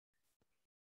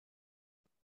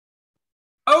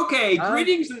Okay, Uh,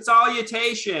 greetings and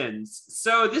salutations.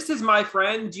 So this is my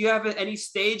friend. Do you have any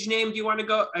stage name do you want to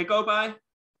go by?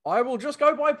 I will just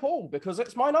go by Paul because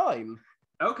it's my name.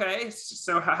 Okay,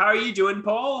 so how are you doing,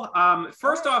 Paul?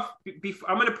 First Uh, off,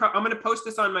 I'm gonna post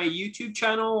this on my YouTube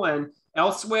channel and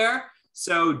elsewhere.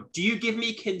 So, do you give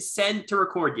me consent to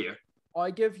record you?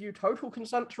 I give you total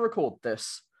consent to record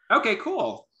this. Okay,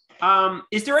 cool.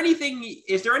 Is there anything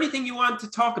you want to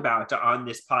talk about on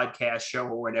this podcast show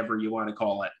or whatever you want to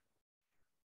call it?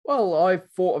 Well, I've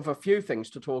thought of a few things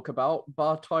to talk about,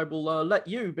 but I will let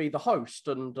you be the host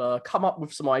and come up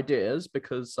with some ideas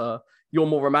because you're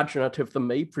more imaginative than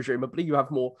me, presumably. You have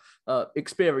more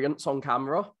experience on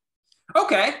camera.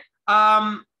 Okay.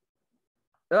 Um,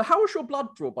 How was your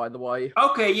blood draw, by the way?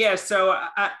 okay, yeah. So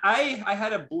I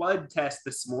had a blood test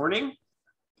this morning.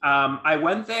 I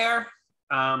went there.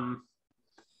 Um,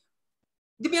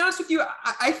 to be honest with you,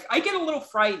 I get a little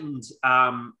frightened,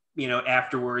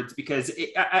 afterwards because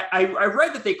I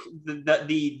read that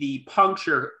the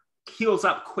puncture heals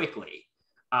up quickly.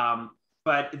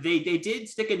 But they did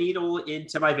stick a needle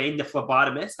into my vein, the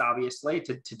phlebotomist, obviously,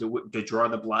 to draw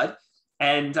the blood.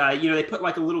 And, they put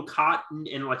like a little cotton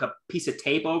and like a piece of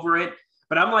tape over it.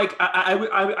 But I'm like,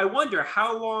 I wonder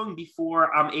how long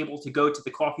before I'm able to go to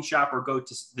the coffee shop or go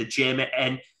to the gym.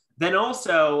 And then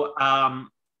also,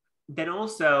 then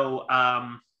also,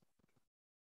 I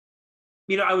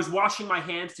was washing my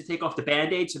hands to take off the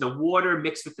Band-Aid. So the water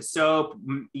mixed with the soap,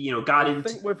 got I into.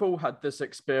 think we've all had this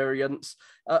experience.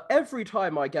 Every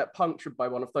time I get punctured by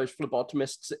one of those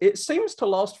phlebotomists, it seems to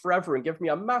last forever and give me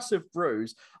a massive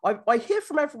bruise. I hear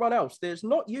from everyone else that it's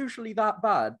not usually that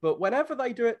bad, but whenever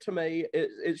they do it to me,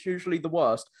 it's usually the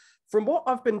worst. From what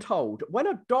I've been told, when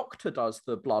a doctor does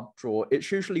the blood draw, it's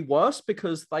usually worse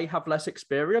because they have less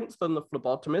experience than the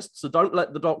phlebotomist. So don't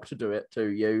let the doctor do it to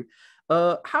you.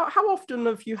 How often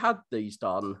have you had these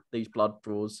done, these blood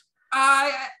draws?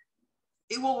 I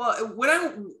well,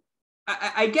 when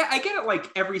I get it like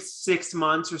every 6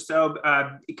 months or so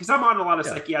because I'm on a lot of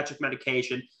psychiatric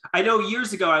medication. I know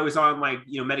years ago I was on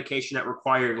medication that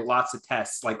required lots of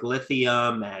tests like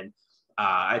lithium and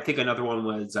I think another one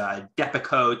was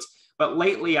Depakote. But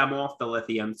lately I'm off the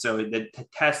lithium, so the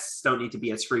tests don't need to be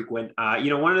as frequent.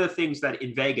 One of the things that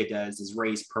Invega does is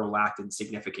raise prolactin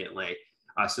significantly,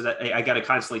 so that I got to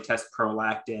constantly test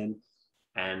prolactin,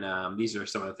 and these are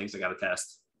some of the things I got to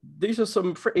test. These are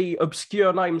some pretty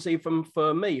obscure names, even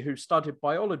for me, who studied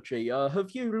biology.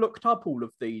 Have you looked up all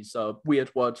of these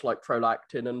weird words like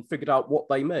prolactin and figured out what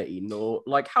they mean? Or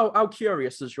like how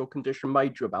curious has your condition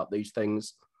made you about these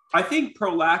things? I think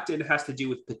prolactin has to do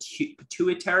with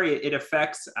pituitary. It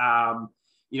affects, a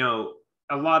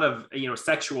lot of,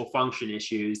 sexual function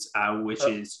issues, which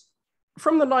is.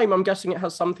 From the name, I'm guessing it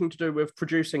has something to do with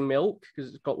producing milk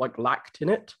because it's got like lact in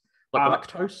it. Like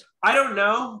lactose? I don't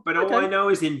know, but all I know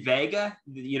is Invega,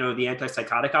 the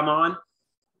antipsychotic I'm on,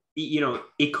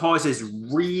 it causes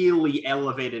really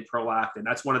elevated prolactin.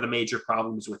 That's one of the major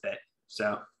problems with it.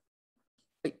 So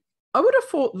I would have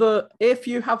thought that if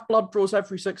you have blood draws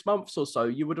every 6 months or so,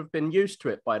 you would have been used to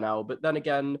it by now. But then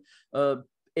again,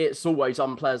 it's always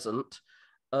unpleasant.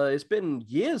 It's been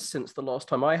years since the last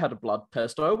time I had a blood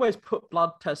test. I always put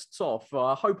blood tests off.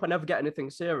 I hope I never get anything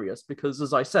serious because,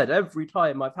 as I said, every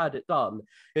time I've had it done,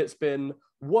 it's been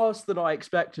worse than I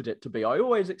expected it to be. I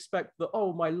always expect that,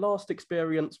 my last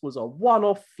experience was a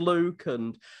one-off fluke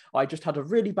and I just had a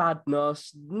really bad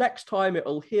nurse. Next time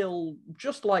it'll heal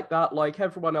just like that, like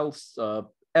everyone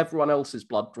else's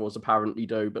blood draws apparently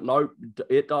do, but no,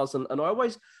 it doesn't. And I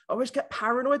always get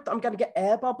paranoid that I'm going to get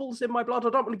air bubbles in my blood. I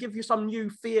don't want to give you some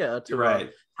new fear to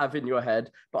have in your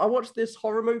head. But I watched this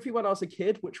horror movie when I was a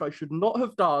kid, which I should not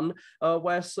have done,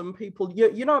 where some people,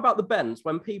 you know about the bends,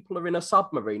 when people are in a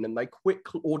submarine and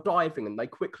or diving and they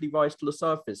quickly rise to the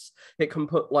surface, it can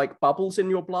put like bubbles in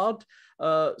your blood.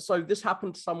 So this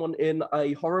happened to someone in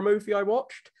a horror movie I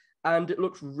watched. And it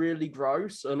looks really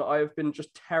gross, and I have been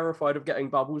just terrified of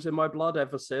getting bubbles in my blood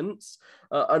ever since.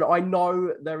 And I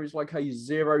know there is like a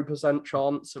 0%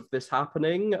 chance of this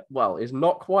happening. Well, it's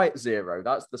not quite zero.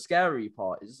 That's the scary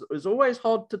part. It's always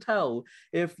hard to tell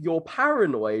if you're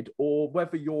paranoid or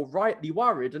whether you're rightly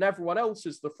worried and everyone else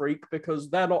is the freak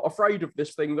because they're not afraid of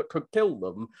this thing that could kill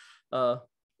them.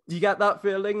 Do you get that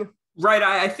feeling? Right.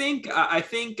 I think,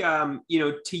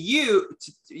 to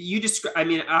you describe, I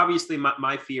mean, obviously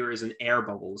my fear is in air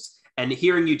bubbles, and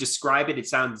hearing you describe it, it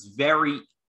sounds very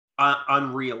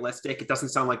unrealistic. It doesn't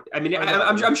sound like,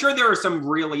 I'm sure there are some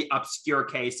really obscure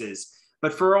cases,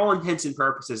 but for all intents and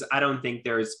purposes, I don't think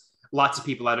there's lots of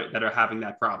people that are having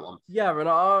that problem. Yeah, and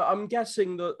I'm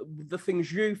guessing that the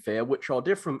things you fear, which are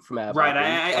different from air Right.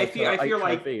 baggage, I feel HIV,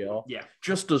 like, are yeah.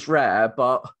 just as rare,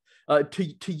 but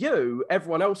to you,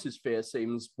 everyone else's fear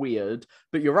seems weird,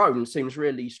 but your own seems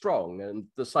really strong, and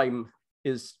the same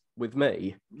is with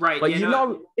me. Right. Like, you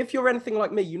know, if you're anything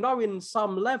like me, you know in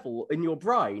some level in your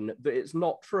brain that it's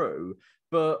not true,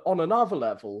 but on another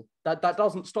level, that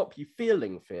doesn't stop you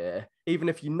feeling fear, even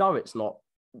if you know it's not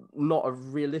a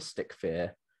realistic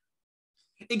fear.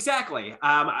 Exactly.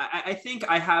 I think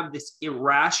I have this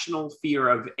irrational fear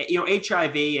of,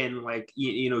 HIV and like,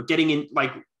 getting in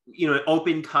like,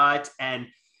 open cut, and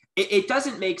it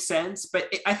doesn't make sense,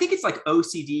 but I think it's like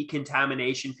OCD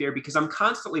contamination fear, because I'm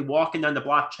constantly walking down the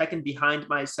block, checking behind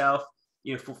myself,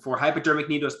 for hypodermic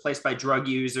needles placed by drug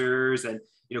users, and,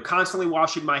 constantly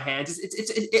washing my hands.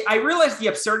 I realize the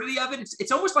absurdity of it.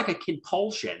 It's almost like a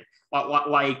compulsion.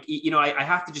 Like, I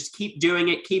have to just keep doing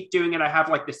it. I have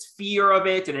like this fear of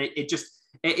it. And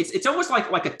it's almost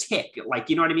like a tick, like,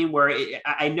 you know what I mean? Where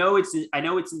I know it's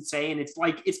insane. It's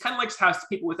kind of like how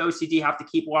people with OCD have to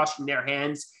keep washing their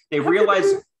hands. They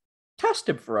realize.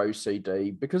 Tested for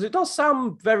OCD, because it does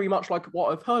sound very much like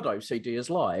what I've heard OCD is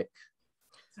like.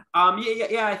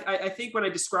 I think when I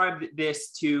described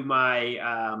this to my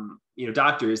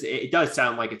doctors, it does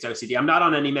sound like it's OCD. I'm not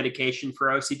on any medication for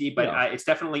OCD, but it's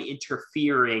definitely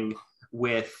interfering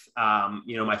with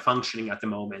my functioning at the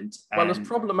moment. Well, as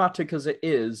problematic as it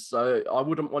is, I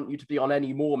wouldn't want you to be on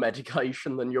any more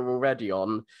medication than you're already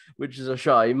on, which is a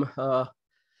shame.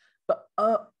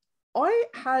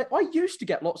 I used to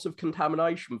get lots of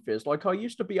contamination fears. Like, I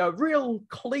used to be a real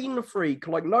clean freak.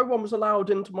 Like, no one was allowed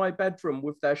into my bedroom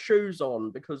with their shoes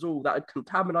on because, that would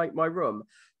contaminate my room.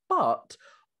 But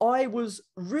I was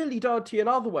really dirty in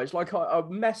other ways. Like,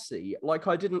 I'm messy. Like,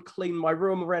 I didn't clean my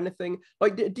room or anything.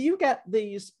 Like, do you get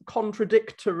these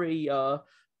contradictory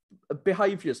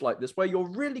behaviors like this, where you're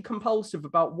really compulsive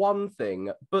about one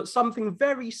thing, but something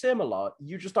very similar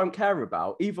you just don't care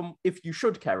about, even if you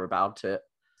should care about it?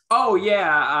 Oh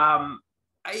yeah,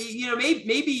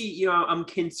 maybe I'm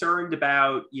concerned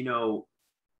about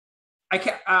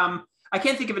I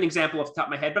can't think of an example off the top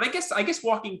of my head, but I guess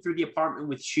walking through the apartment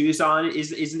with shoes on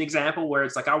is an example where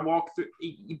it's like I walk through,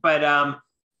 but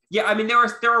yeah, I mean there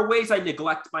are ways I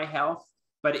neglect my health,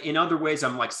 but in other ways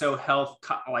I'm like so health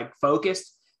like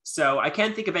focused. So I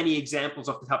can't think of any examples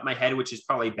off the top of my head, which is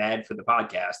probably bad for the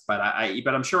podcast. But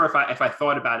I'm sure if I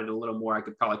thought about it a little more, I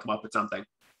could probably come up with something.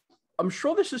 I'm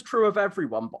sure this is true of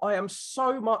everyone, but I am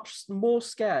so much more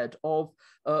scared of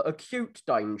acute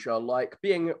danger, like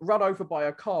being run over by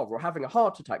a car or having a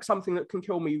heart attack, something that can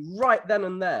kill me right then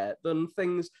and there, than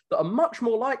things that are much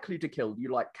more likely to kill you,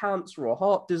 like cancer or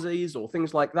heart disease or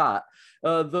things like that,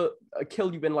 that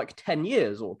kill you in like 10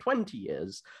 years or 20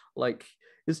 years. Like,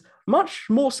 is much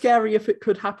more scary if it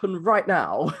could happen right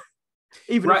now.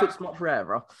 Even if it's much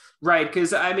rarer. Right,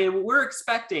 because I mean, we're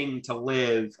expecting to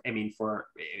live, for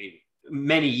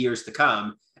many years to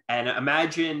come. And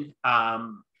imagine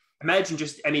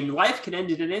just, life can end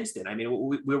in an instant. I mean,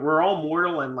 we're all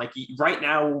mortal, and like right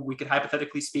now, we could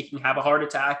hypothetically speaking have a heart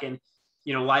attack, and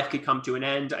life could come to an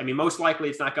end. I mean, most likely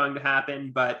it's not going to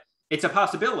happen, but it's a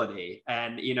possibility.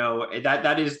 And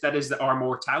that is our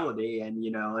mortality. And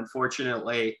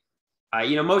unfortunately,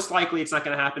 most likely it's not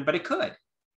going to happen, but it could.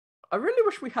 I really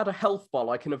wish we had a health bar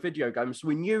like in a video game, so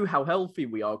we knew how healthy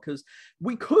we are, because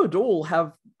we could all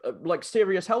have like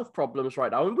serious health problems right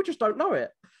now, and we just don't know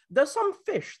it. There's some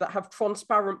fish that have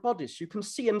transparent bodies. You can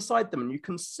see inside them, and you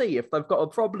can see if they've got a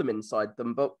problem inside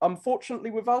them. But unfortunately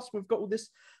with us, we've got all this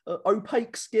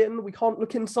opaque skin. We can't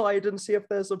look inside and see if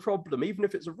there's a problem, even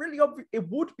if it's a really obvious. It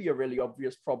would be a really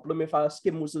obvious problem if our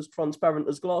skin was as transparent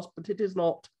as glass, but it is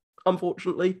not,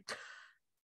 unfortunately.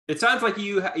 It sounds like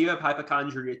you have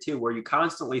hypochondria too, where you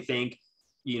constantly think,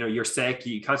 you're sick.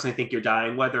 You constantly think you're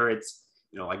dying, whether it's,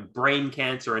 like brain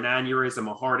cancer, an aneurysm,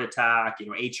 a heart attack,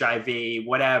 HIV,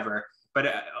 whatever.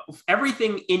 But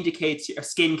everything indicates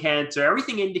skin cancer.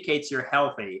 Everything indicates you're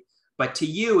healthy. But to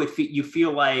you, you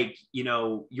feel like,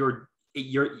 you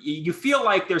feel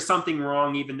like there's something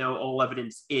wrong, even though all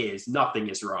evidence is nothing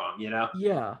is wrong,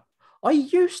 Yeah. I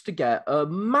used to get a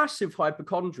massive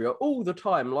hypochondria all the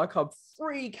time. Like, I'd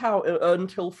freak out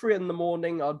until 3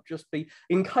 a.m. I'd just be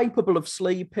incapable of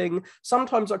sleeping.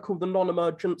 Sometimes I called the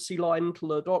non-emergency line to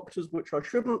the doctors, which I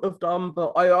shouldn't have done,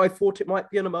 but I thought it might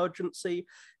be an emergency.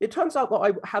 It turns out that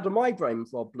I had a migraine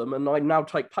problem, and I now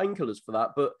take painkillers for that,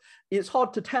 but it's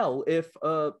hard to tell if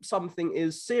something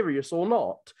is serious or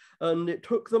not. And it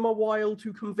took them a while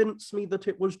to convince me that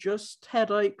it was just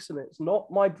headaches and it's not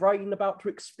my brain about to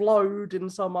explode in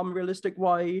some unrealistic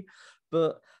way.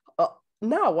 But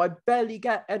now I barely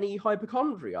get any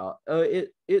hypochondria.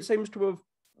 It seems to have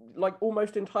like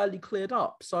almost entirely cleared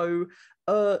up. So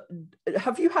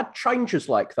have you had changes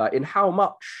like that in how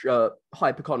much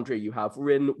hypochondria you have, or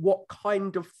in what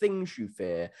kind of things you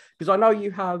fear? Because I know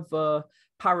you have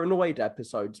paranoid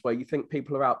episodes where you think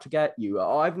people are out to get you.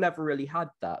 I've never really had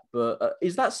that, but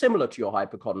is that similar to your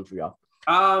hypochondria?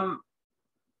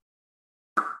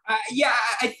 Yeah,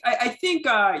 I think,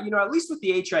 at least with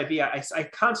the HIV, I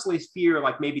constantly fear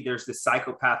like maybe there's this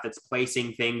psychopath that's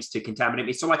placing things to contaminate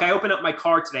me. So like I opened up my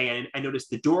car today and I noticed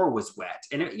the door was wet.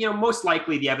 And, most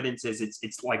likely the evidence is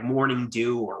it's like morning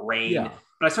dew or rain. Yeah.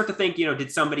 But I start to think,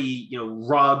 did somebody,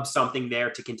 rub something there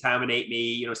to contaminate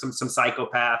me, some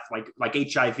psychopath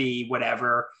like HIV,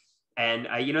 whatever. And,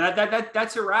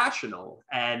 that's irrational.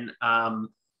 And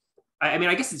I mean,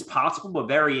 I guess it's possible, but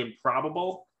very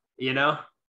improbable,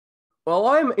 Well,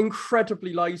 I'm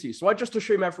incredibly lazy, so I just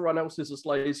assume everyone else is as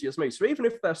lazy as me. So even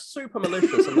if they're super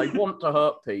malicious and they want to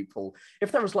hurt people,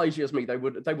 if they're as lazy as me, they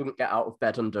wouldn't get out of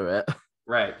bed and do it.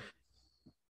 Right.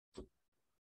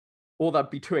 Or they'd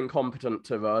be too incompetent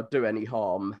to do any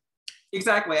harm.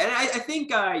 Exactly. And I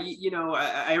think,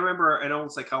 I remember an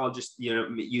old psychologist,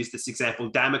 used this example,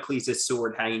 Damocles'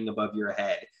 sword hanging above your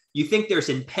head. You think there's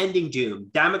impending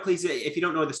doom. Damocles, if you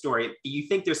don't know the story, you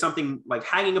think there's something like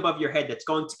hanging above your head that's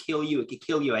going to kill you. It could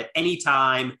kill you at any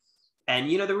time. And,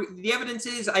 the evidence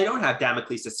is I don't have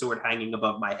Damocles' sword hanging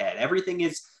above my head. Everything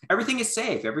is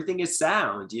safe. Everything is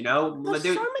sound, There's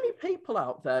so many people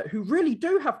out there who really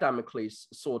do have Damocles'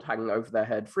 sword hanging over their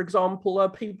head. For example,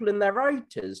 people in their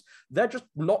 80s. They're just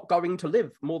not going to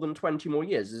live more than 20 more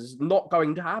years. It's not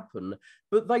going to happen.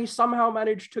 But they somehow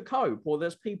manage to cope. Or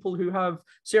there's people who have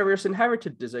serious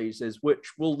inherited diseases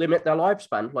which will limit their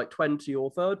lifespan, like 20 or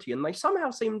 30, and they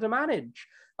somehow seem to manage.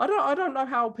 I don't know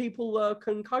how people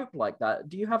can cope like that.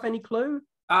 Do you have any clue?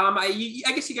 I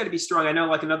guess you got to be strong. I know,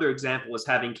 like another example is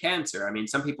having cancer. I mean,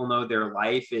 some people know their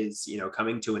life is,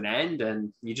 coming to an end,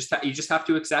 and you just have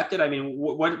to accept it. I mean,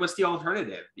 what's the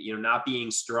alternative? Not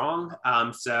being strong.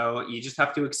 So you just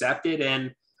have to accept it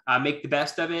and make the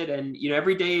best of it. And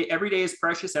every day is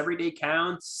precious. Every day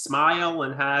counts. Smile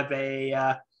and have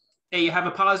a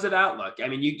positive outlook. I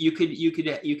mean, you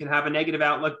can have a negative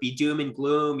outlook, be doom and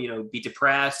gloom, be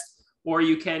depressed, or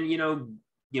you can,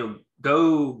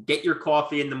 go get your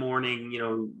coffee in the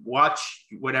morning, watch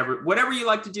whatever you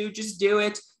like to do, just do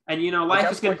it. And,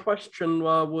 life is good. My question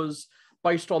was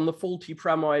based on the faulty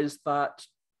premise that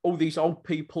all these old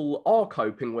people are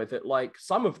coping with it. Like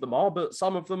some of them are, but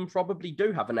some of them probably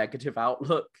do have a negative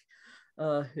outlook.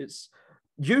 It's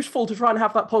useful to try and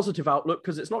have that positive outlook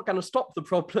because it's not going to stop the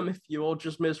problem if you're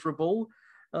just miserable.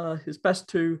 It's best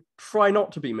to try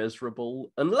not to be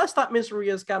miserable unless that misery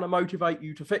is going to motivate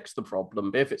you to fix the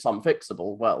problem. If it's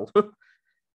unfixable, well.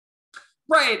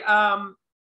 Right.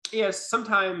 Yes,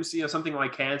 sometimes, something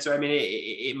like cancer, I mean,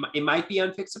 it might be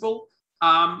unfixable.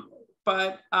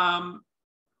 But life,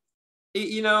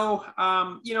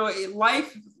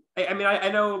 I mean, I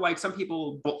know like some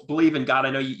people believe in God. I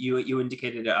know you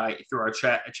indicated through our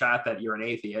chat that you're an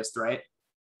atheist, right?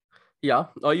 Yeah,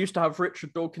 I used to have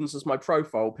Richard Dawkins as my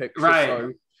profile picture, right.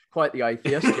 So quite the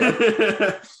atheist.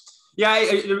 Yeah.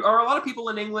 Yeah, are a lot of people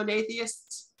in England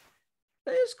atheists?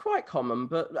 It's quite common,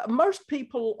 but most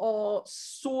people are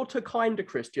sort of kind of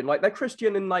Christian. Like they're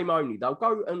Christian in name only. They'll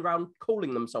go around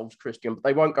calling themselves Christian, but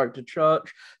they won't go to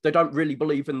church. They don't really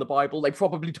believe in the Bible. They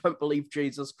probably don't believe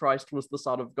Jesus Christ was the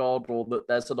Son of God or that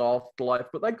there's an afterlife,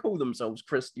 but they call themselves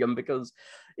Christian because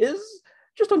it's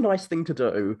just a nice thing to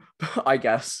do, I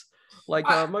guess. Like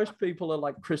most people are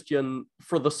like Christian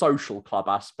for the social club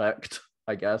aspect,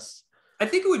 I guess. I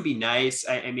think it would be nice.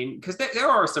 I mean, because there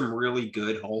are some really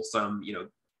good, wholesome,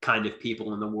 kind of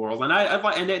people in the world, and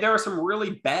and there are some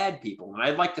really bad people, and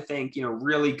I'd like to think,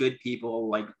 really good people,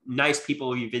 like nice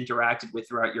people you've interacted with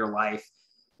throughout your life.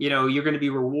 You're going to be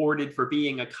rewarded for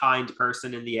being a kind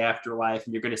person in the afterlife,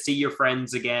 and you're going to see your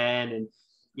friends again. And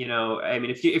I mean,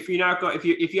 if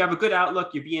you have a good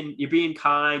outlook, you're being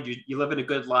kind, you live in a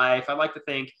good life. I like to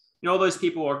think. All those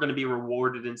people are going to be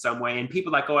rewarded in some way. And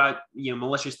people that go out,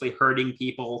 maliciously hurting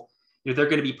people, they're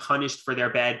going to be punished for their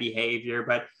bad behavior.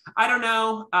 But I don't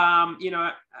know,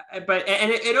 but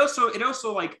it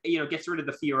also like, gets rid of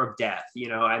the fear of death.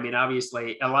 I mean,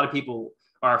 obviously, a lot of people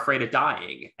are afraid of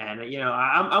dying. And,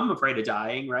 I'm afraid of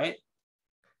dying, right?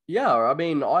 Yeah, I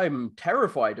mean, I'm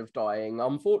terrified of dying.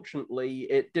 Unfortunately,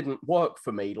 it didn't work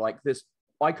for me. Like this,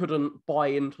 I couldn't buy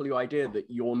into the idea that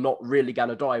you're not really going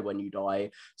to die when you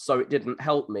die, so it didn't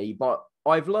help me. But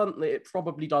I've learned that it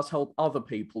probably does help other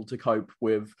people to cope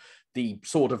with the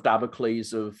sword of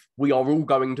Damocles of we are all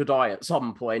going to die at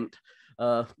some point.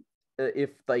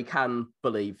 if they can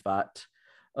believe that.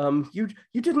 You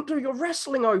didn't do your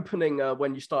wrestling opening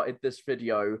when you started this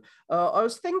video. I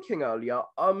was thinking earlier,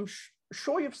 I'm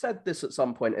sure you've said this at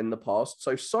some point in the past,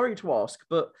 so sorry to ask,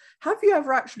 but have you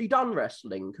ever actually done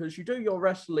wrestling? Because you do your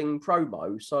wrestling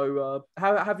promo, so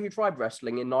have you tried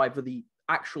wrestling in either the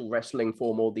actual wrestling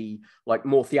form or the like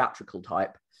more theatrical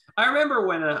type? I remember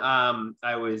when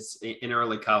I was in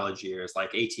early college years,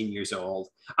 like 18 years old,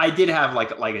 I did have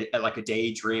like a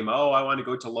daydream. Oh, I want to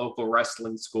go to local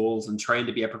wrestling schools and train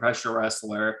to be a professional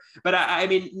wrestler. But I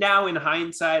mean, now in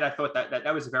hindsight, I thought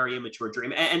that was a very immature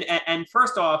dream. And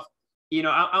first off, you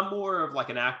know, I'm more of like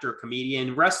an actor,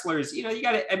 comedian. Wrestlers, you know, you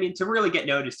got to, I mean, to really get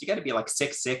noticed, you got to be like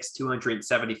 6'6",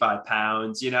 275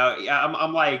 pounds. You know,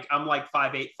 I'm like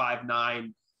 5'8",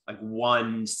 5'9", like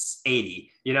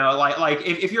 180. You know, like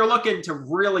if you're looking to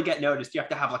really get noticed, you have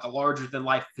to have like a larger than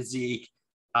life physique.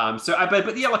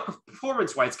 But yeah, like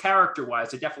performance wise, character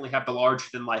wise, I definitely have the larger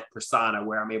than life persona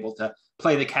where I'm able to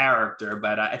play the character.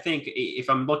 But I think if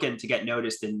I'm looking to get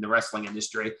noticed in the wrestling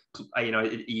industry, you know,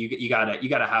 you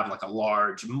gotta have like a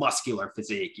large muscular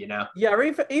physique, you know? Yeah,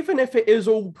 even if it is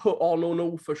all put on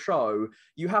all for show,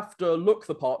 you have to look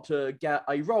the part to get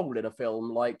a role in a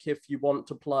film. Like if you want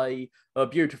to play a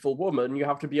beautiful woman, you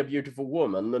have to be a beautiful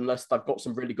woman, unless they've got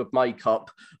some really good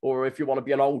makeup. Or if you want to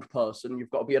be an old person,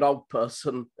 you've got to be an old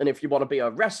person. And if you want to be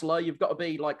a wrestler, you've got to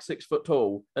be like 6 foot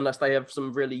tall, unless they have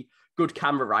some really good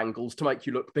camera angles to make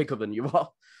you look bigger than you are.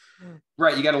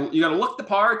 Right, you gotta look the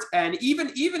part, and even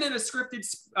in a scripted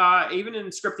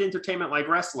entertainment like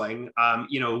wrestling,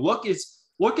 you know, look is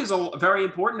very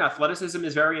important. Athleticism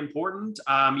is very important.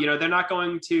 You know, they're not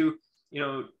going to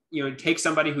take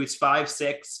somebody who's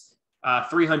 5'6",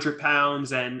 300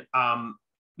 pounds, and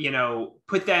you know,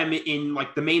 put them in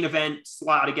like the main event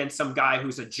slot against some guy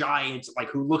who's a giant, like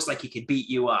who looks like he could beat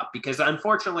you up, because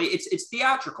unfortunately it's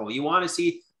theatrical. You want to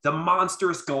see the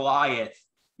monstrous Goliath.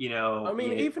 You know, I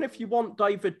mean, even if you want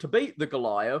David to beat the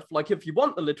Goliath, like if you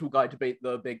want the little guy to beat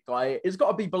the big guy, it's got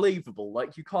to be believable.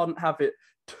 Like you can't have it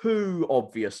too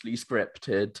obviously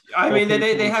scripted. I mean,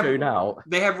 they have Rey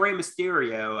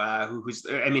Mysterio, who's,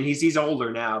 I mean, he's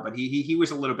older now, but he was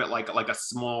a little bit like a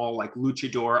small like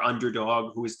luchador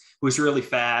underdog who was really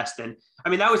fast, and I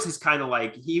mean that was his kind of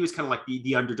like, he was kind of like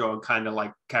the underdog kind of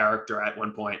like character at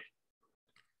one point.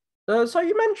 So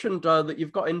you mentioned that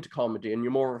you've got into comedy and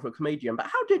you're more of a comedian, but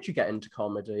how did you get into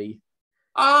comedy?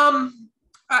 I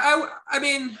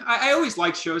mean, I always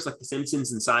liked shows like The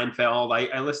Simpsons and Seinfeld.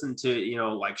 I listened to, you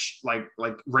know, like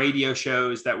radio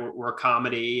shows that were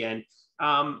comedy, and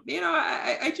you know,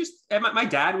 I just, my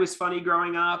dad was funny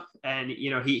growing up, and you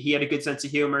know, he had a good sense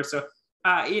of humor, so.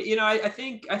 You know, I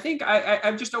think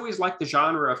I've just always liked the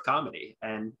genre of comedy,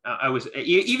 and I was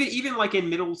even like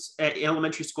in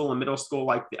elementary school and middle school,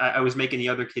 like I was making the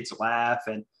other kids laugh,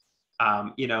 and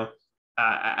you know,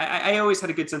 I always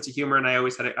had a good sense of humor, and I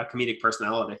always had a comedic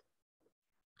personality.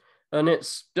 And it's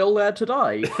still there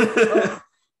today.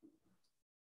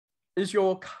 Is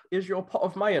your pot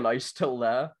of mayonnaise still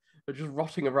there, or just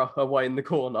rotting away in the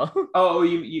corner? Oh,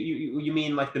 you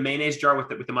mean like the mayonnaise jar with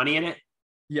the money in it?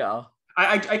 Yeah.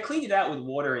 I cleaned it out with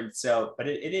water and soap, but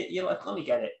it you know, let me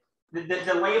get it.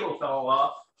 The label fell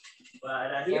off,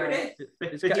 but here it is.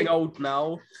 It's getting old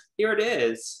now. Here it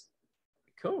is.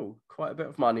 Cool. Quite a bit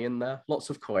of money in there. Lots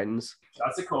of coins.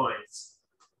 Lots of coins.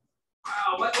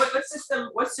 Wow.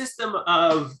 What system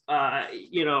of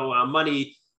you know,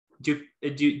 money do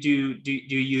you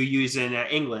use in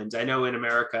England? I know in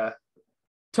America.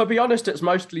 To be honest, it's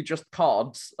mostly just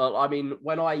cards. I mean,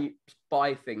 when I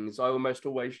buy things, I almost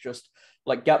always just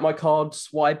like get my card,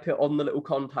 swipe it on the little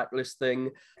contactless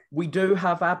thing. We do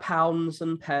have our pounds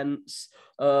and pence.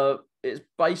 It's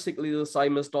basically the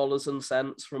same as dollars and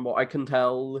cents from what I can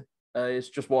tell. It's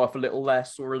just worth a little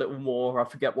less or a little more. I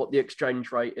forget what the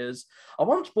exchange rate is. I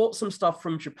once bought some stuff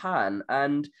from Japan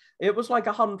and it was like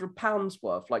 £100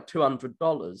 worth, like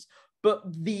 $200. But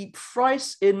the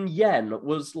price in yen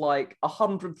was like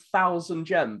 100,000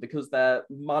 yen, because their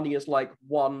money is like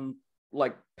one,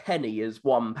 like penny is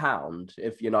 £1.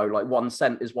 If you know, like 1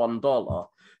 cent is $1.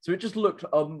 So it just looked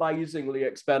amazingly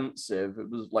expensive. It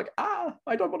was like, I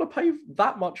don't want to pay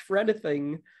that much for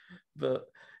anything. But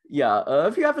yeah,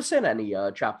 have you ever seen any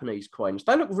Japanese coins?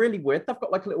 They look really weird. They've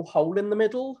got like a little hole in the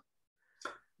middle.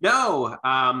 No,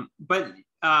 but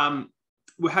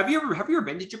have you ever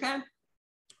been to Japan?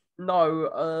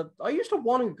 No, I used to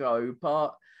want to go,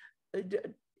 but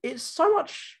it's so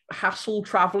much hassle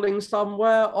traveling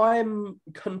somewhere. I'm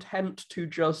content to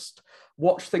just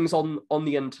watch things on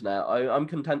the internet. I'm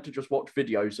content to just watch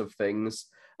videos of things.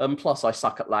 Plus, I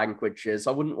suck at languages.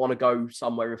 I wouldn't want to go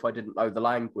somewhere if I didn't know the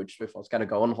language. So if I was going to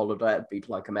go on holiday, it'd be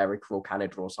to like America or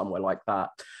Canada or somewhere like that.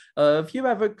 Have you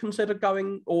ever considered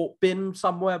going or been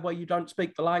somewhere where you don't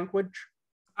speak the language?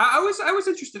 I was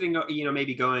interested in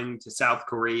maybe going to South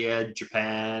Korea,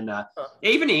 Japan,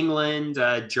 even England,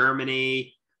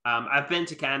 Germany. I've been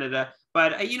to Canada,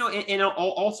 but and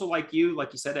also like you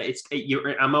said,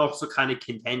 I'm also kind of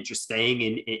content just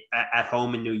staying at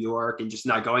home in New York and just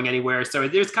not going anywhere. So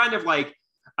there's kind of like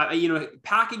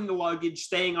packing the luggage,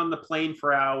 staying on the plane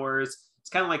for hours. It's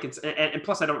kind of like and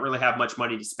plus I don't really have much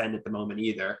money to spend at the moment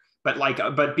either.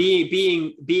 But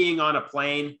being on a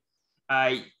plane.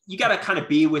 You got to kind of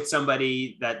be with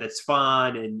somebody that's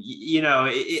fun, and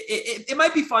it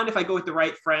might be fun if I go with the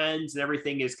right friends and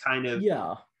everything is kind of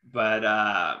but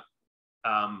at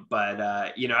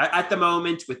the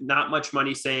moment with not much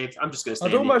money saved, I'm just going to stay.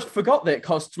 I'd almost forgot that it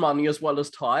costs money as well as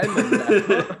time,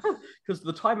 because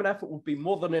the time and effort would be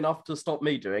more than enough to stop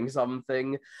me doing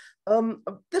something.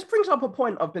 This brings up a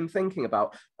point I've been thinking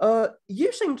about.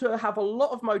 You seem to have a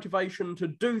lot of motivation to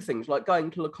do things like going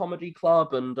to a comedy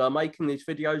club and making these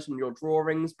videos and your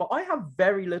drawings, but I have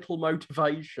very little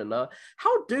motivation.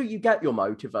 How do you get your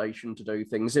motivation to do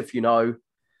things, if you know?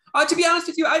 To be honest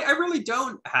with you, I really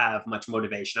don't have much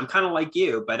motivation. I'm kind of like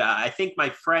you, but I think my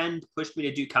friend pushed me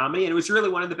to do comedy, and it was really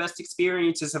one of the best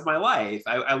experiences of my life.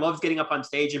 I loved getting up on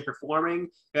stage and performing.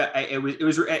 It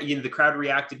was the crowd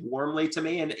reacted warmly to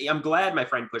me, and I'm glad my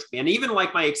friend pushed me. And even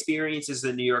like my experiences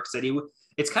in New York City,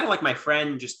 it's kind of like my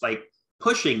friend just like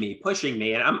pushing me,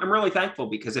 and I'm really thankful,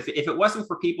 because if it wasn't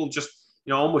for people just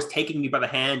almost taking me by the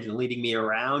hand and leading me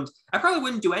around, I probably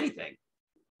wouldn't do anything.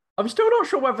 I'm still not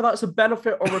sure whether that's a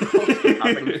benefit or a cost of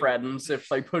having friends if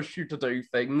they push you to do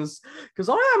things, because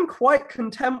I am quite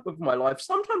content with my life.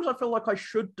 Sometimes I feel like I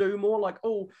should do more, like,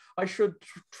 oh, I should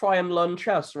try and learn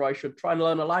chess, or I should try and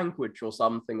learn a language or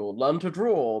something, or learn to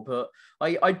draw, but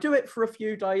I do it for a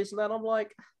few days and then I'm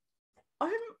like,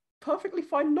 I'm perfectly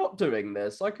fine not doing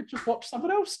this. I could just watch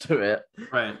someone else do it.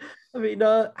 Right. I mean,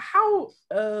 are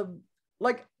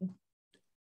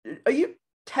you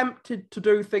tempted to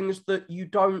do things that you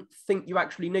don't think you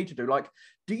actually need to do? Like,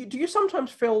 do you sometimes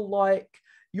feel like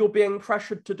you're being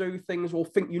pressured to do things or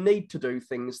think you need to do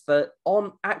things that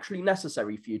aren't actually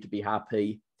necessary for you to be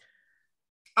happy?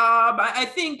 I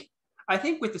think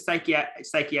with the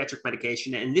psychiatric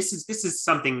medication, and this is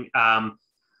something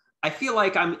I feel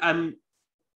like I'm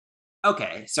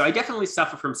okay. So I definitely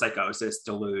suffer from psychosis,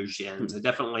 delusions. I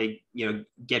definitely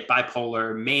get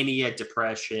bipolar, mania,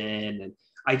 depression, and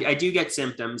I do get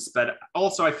symptoms, but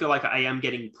also I feel like I am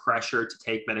getting pressure to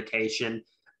take medication,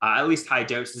 at least high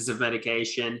doses of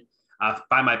medication,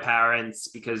 by my parents,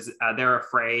 because they're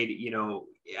afraid.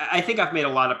 I think I've made a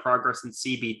lot of progress in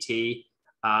CBT,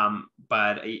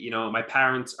 but my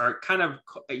parents are kind of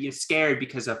scared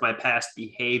because of my past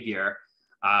behavior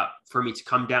for me to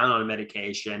come down on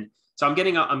medication. So I'm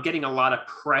getting a lot of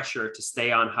pressure to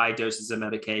stay on high doses of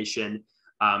medication.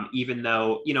 Even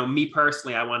though, me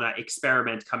personally, I want to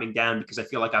experiment coming down, because I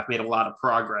feel like I've made a lot of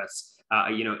progress,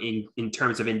 in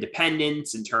terms of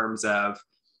independence, in terms of,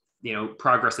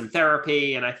 progress in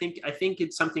therapy. And I think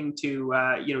it's something to,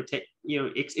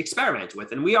 experiment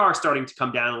with. And we are starting to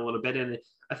come down a little bit. And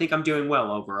I think I'm doing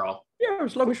well overall. Yeah,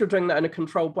 as long as you're doing that in a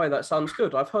controlled way, that sounds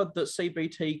good. I've heard that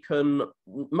CBT can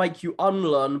make you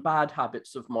unlearn bad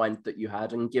habits of mind that you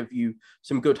had and give you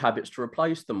some good habits to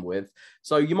replace them with.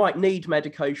 So you might need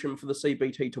medication for the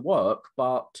CBT to work,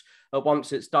 but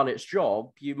once it's done its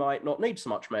job, you might not need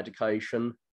so much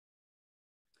medication.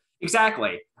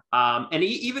 Exactly. And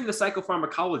even the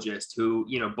psychopharmacologist who,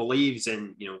 believes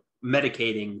in,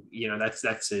 medicating,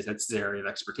 that's his area of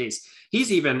expertise.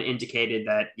 He's even indicated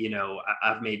that,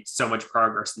 I've made so much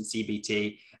progress in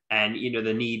CBT, and,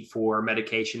 the need for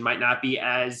medication might not be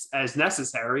as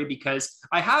necessary, because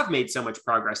I have made so much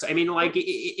progress. I mean, like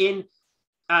in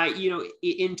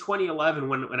 2011,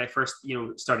 when I first,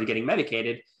 started getting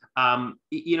medicated,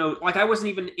 like I wasn't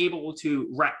even able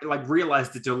to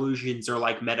realize the delusions are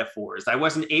like metaphors. I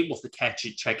wasn't able to catch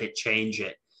it, check it, change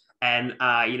it. And,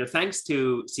 thanks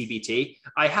to CBT,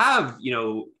 I have,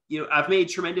 I've made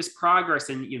tremendous progress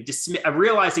in,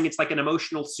 realizing it's like an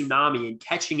emotional tsunami and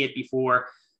catching it before,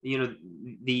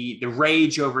 the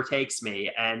rage overtakes me,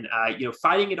 and,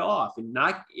 fighting it off, and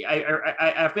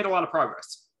I've made a lot of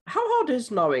progress. How hard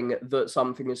is knowing that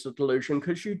something is a delusion?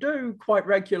 Because you do quite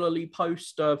regularly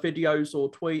post videos or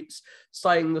tweets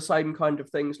saying the same kind of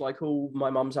things, like, oh,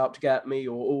 my mum's out to get me,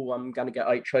 or, oh, I'm going to get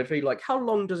HIV. Like, how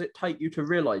long does it take you to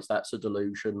realize that's a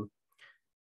delusion?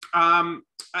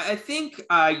 I think,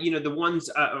 the ones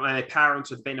my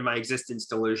parents with been in my existence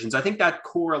delusions, I think that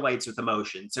correlates with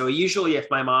emotion. So usually if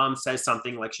my mom says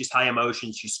something like she's high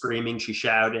emotion, she's screaming, she's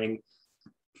shouting,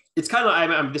 it's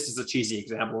kind of, this is a cheesy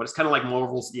example, but it's kind of like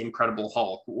Marvel's The Incredible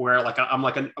Hulk, where like I'm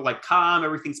like calm,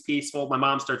 everything's peaceful. My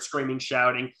mom starts screaming,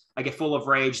 shouting, I get full of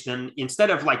rage. Then instead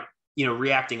of like,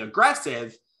 reacting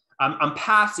aggressive, I'm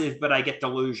passive, but I get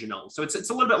delusional. So it's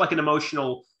a little bit like an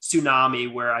emotional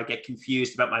tsunami where I get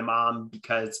confused about my mom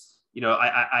because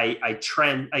I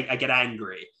get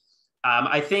angry.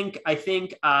 I think the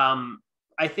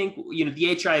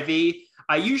HIV.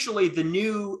 I usually the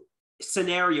new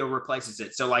scenario replaces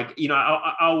it. So like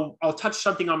I'll touch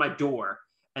something on my door,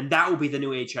 and that will be the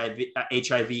new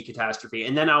HIV catastrophe.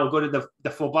 And then I'll go to the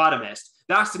phlebotomist.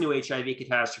 That's the new HIV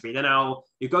catastrophe. Then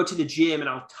you go to the gym and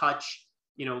I'll touch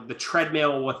the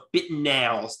treadmill with bitten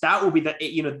nails. That will be the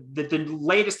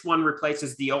latest one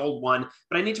replaces the old one.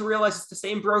 But I need to realize it's the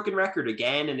same broken record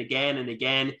again and again and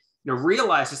again.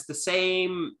 Realize it's the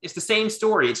same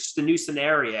story. It's just a new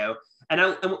scenario.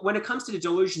 And when it comes to the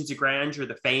delusions of grandeur,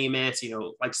 the famous,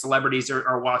 like celebrities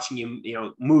are watching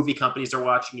you, movie companies are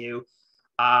watching you.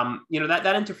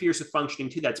 That interferes with functioning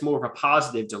too. That's more of a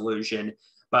positive delusion.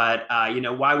 But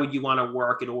why would you want to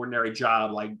work an ordinary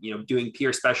job like doing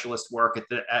peer specialist work at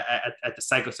the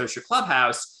psychosocial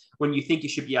clubhouse when you think you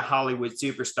should be a Hollywood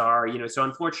superstar? So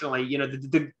unfortunately,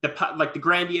 the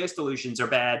grandiose delusions are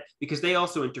bad because they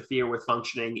also interfere with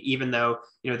functioning, even though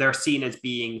they're seen as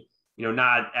being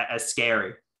not as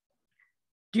scary.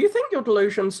 Do you think your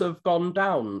delusions have gone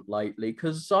down lately?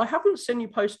 Because I haven't seen you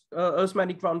post as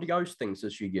many grandiose things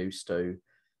as you used to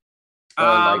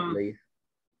lately.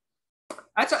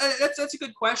 That's a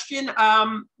good question.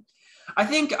 I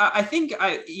think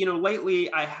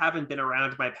lately I haven't been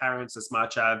around my parents as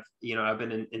much. I've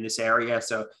been in this area,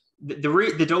 so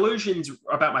the delusions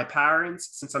about my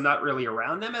parents, since I'm not really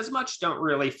around them as much, don't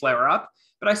really flare up.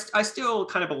 But I still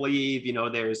kind of believe,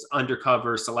 there's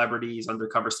undercover celebrities,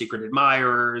 undercover secret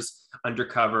admirers,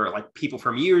 undercover like people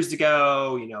from years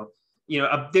ago.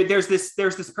 There's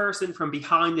this person from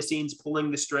behind the scenes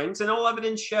pulling the strings, and all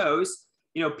evidence shows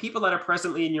people that are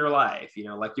presently in your life,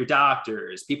 like your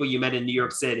doctors, people you met in New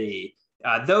York City.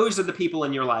 Those are the people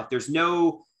in your life. There's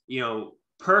no,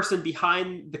 person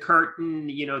behind the curtain.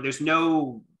 There's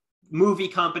no movie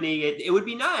company. It would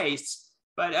be nice,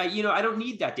 but I don't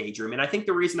need that daydream. And I think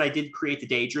the reason I did create the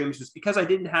daydreams was because I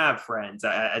didn't have friends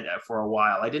for a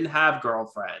while. I didn't have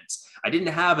girlfriends. I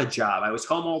didn't have a job. I was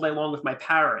home all day long with my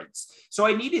parents. So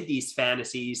I needed these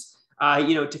fantasies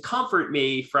to comfort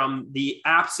me from the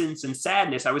absence and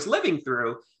sadness I was living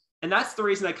through. And that's the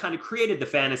reason I kind of created the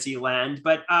fantasy land.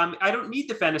 But I don't need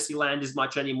the fantasy land as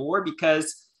much anymore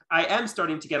because I am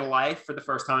starting to get a life for the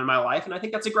first time in my life. And I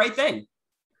think that's a great thing.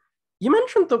 You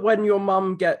mentioned that when your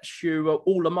mum gets you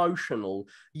all emotional,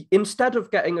 instead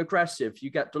of getting aggressive, you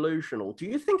get delusional. Do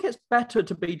you think it's better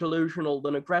to be delusional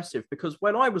than aggressive? Because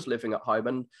when I was living at home,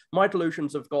 and my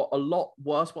delusions have got a lot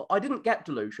worse. Well, I didn't get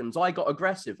delusions. I got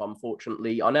aggressive,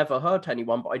 unfortunately. I never hurt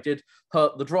anyone, but I did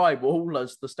hurt the drywall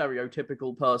as the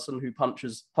stereotypical person who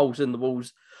punches holes in the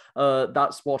walls.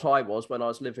 That's what I was when I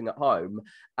was living at home.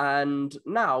 And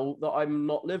now that I'm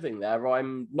not living there,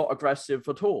 I'm not aggressive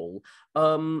at all.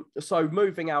 So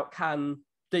moving out can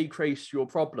decrease your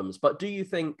problems. But do you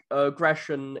think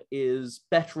aggression is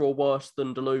better or worse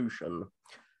than delusion?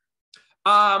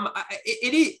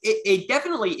 It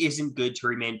definitely isn't good to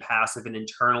remain passive and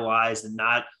internalized and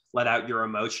not let out your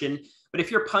emotion. But if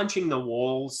you're punching the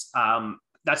walls,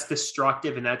 that's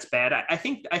destructive and that's bad. I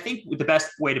think the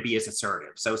best way to be is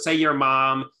assertive. So say your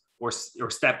mom or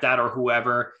stepdad or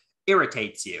whoever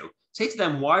irritates you. Say to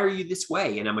them, why are you this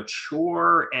way? In a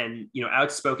mature and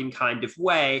outspoken kind of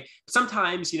way.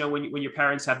 Sometimes when your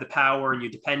parents have the power and you're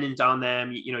dependent on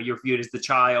them, you're viewed as the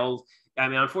child. I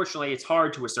mean, unfortunately, it's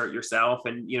hard to assert yourself,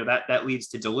 and that leads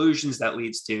to delusions. That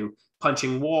leads to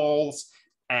punching walls,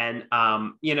 and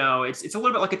it's a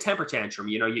little bit like a temper tantrum.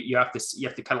 You have to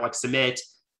kind of like submit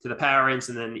to the parents,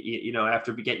 and then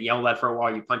after getting yelled at for a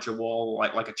while, you punch a wall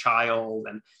like a child.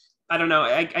 And I don't know.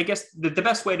 I guess the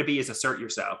best way to be is assert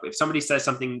yourself. If somebody says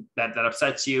something that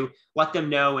upsets you, let them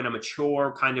know in a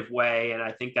mature kind of way. And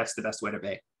I think that's the best way to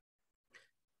be.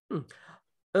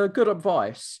 Good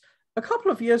advice. A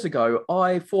couple of years ago,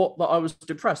 I thought that I was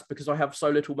depressed because I have so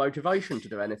little motivation to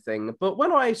do anything. But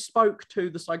when I spoke to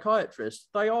the psychiatrist,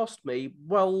 they asked me,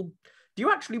 well, do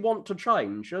you actually want to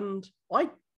change? And I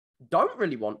don't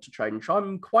really want to change.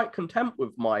 I'm quite content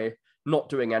with my not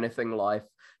doing anything life.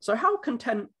 So how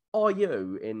content are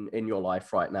you in your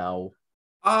life right now?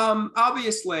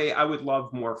 Obviously, I would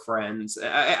love more friends.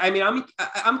 I mean, I mean,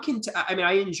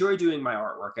 I enjoy doing my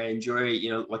artwork. I enjoy,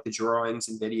 like the drawings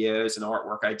and videos and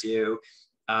artwork I do.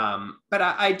 But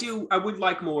I would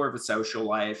like more of a social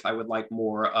life. I would like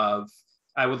more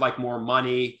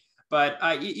money. But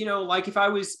like if I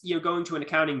was, going to an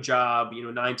accounting job,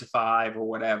 9 to 5 or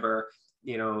whatever,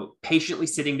 patiently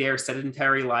sitting there,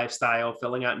 sedentary lifestyle,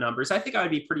 filling out numbers, I think I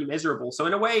would be pretty miserable. So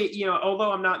in a way,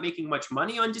 although I'm not making much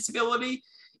money on disability,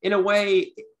 in a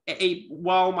way,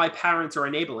 while my parents are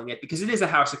enabling it, because it is a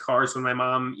house of cards when my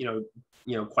mom,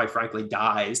 quite frankly,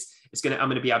 dies. I'm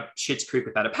gonna be up shit's creek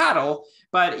without a paddle.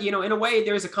 But in a way,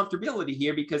 there's a comfortability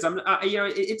here because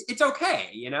it's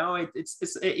okay.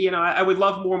 I would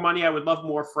love more money. I would love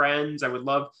more friends. I would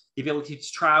love the ability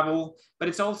to travel. But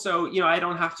it's also, I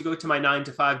don't have to go to my 9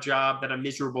 to 5 job that I'm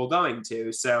miserable going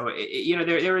to. So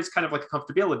there is kind of like a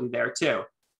comfortability there too.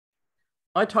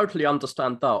 I totally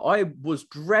understand that. I was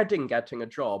dreading getting a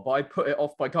job. I put it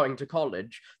off by going to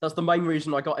college. That's the main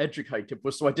reason I got educated,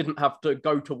 was so I didn't have to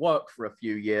go to work for a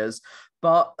few years.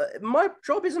 But my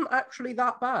job isn't actually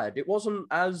that bad. It wasn't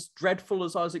as dreadful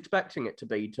as I was expecting it to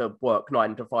be, to work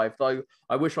 9 to 5, though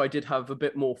I wish I did have a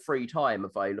bit more free time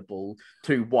available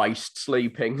to waste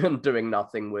sleeping and doing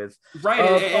nothing with. Right.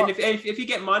 And if you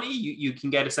get money, you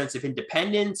can get a sense of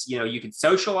independence. You can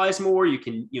socialize more. You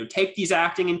can, take these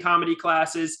acting and comedy classes.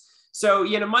 So,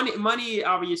 money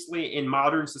obviously in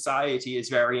modern society is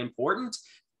very important.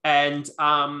 And,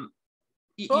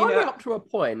 but only up to a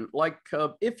point. Like,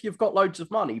 if you've got loads of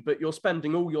money, but you're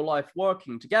spending all your life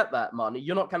working to get that money,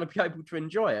 you're not going to be able to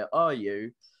enjoy it, are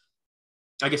you?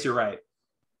 I guess you're right.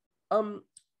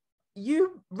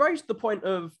 You raised the point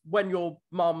of when your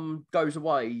mum goes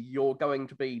away, you're going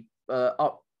to be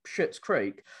up Schitt's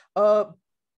Creek.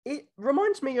 It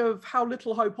reminds me of how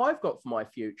little hope I've got for my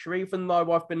future, even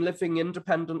though I've been living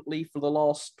independently for the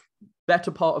last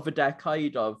better part of a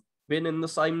decade. I've been in the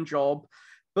same job,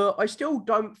 but I still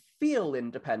don't feel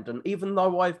independent, even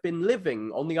though I've been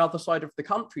living on the other side of the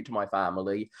country to my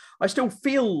family. I still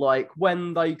feel like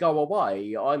when they go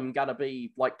away, I'm going to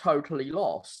be like totally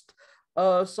lost.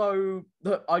 So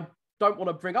I don't want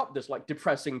to bring up this like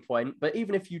depressing point, but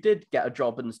even if you did get a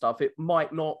job and stuff, it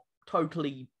might not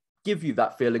totally give you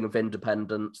that feeling of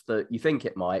independence that you think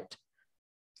it might.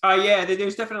 Yeah,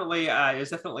 there's definitely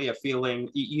a feeling.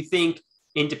 You think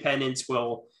independence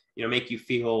will, make you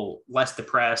feel less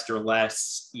depressed or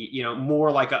less,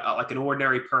 more like an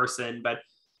ordinary person. But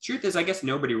truth is, I guess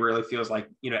nobody really feels like,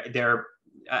 they're.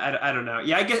 I don't know.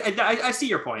 Yeah, I guess I see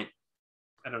your point.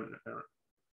 I don't know.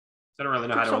 I don't really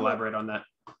know how to elaborate on that.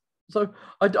 So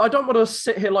I don't want to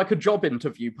sit here like a job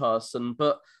interview person,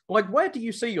 but like, where do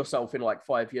you see yourself in like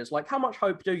 5 years? Like, how much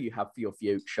hope do you have for your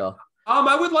future?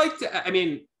 I would like to. I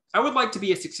mean, I would like to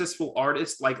be a successful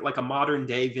artist, like a modern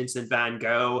day Vincent Van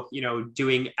Gogh.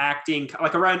 Doing acting,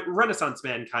 like a Renaissance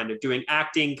man, kind of doing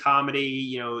acting,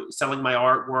 comedy. Selling my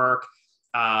artwork.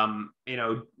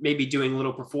 Maybe doing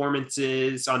little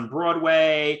performances on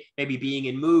Broadway. Maybe being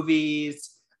in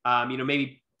movies.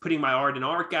 Maybe putting my art in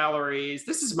art galleries.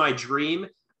 This is my dream,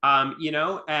 and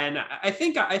I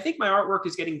think my artwork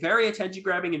is getting very attention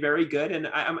grabbing and very good, and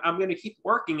I'm going to keep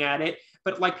working at it.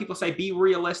 But like people say, be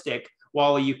realistic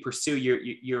while you pursue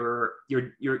your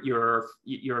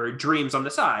dreams on the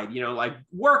side. Like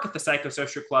work at the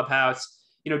Psychosocial Clubhouse.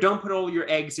 Don't put all your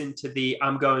eggs into the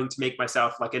I'm going to make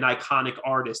myself like an iconic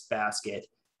artist basket.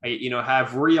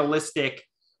 Have realistic,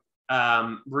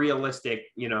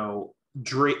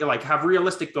 like have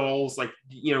realistic goals, like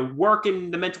work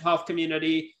in the mental health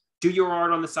community, do your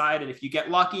art on the side, and if you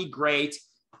get lucky, great.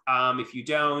 If you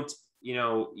don't,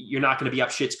 you're not going to be up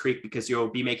Schitt's Creek because you'll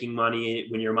be making money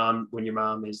when your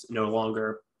mom is no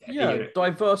longer.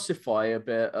 Diversify a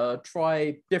bit,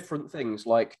 try different things,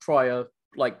 like try a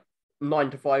 9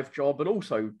 to 5 job and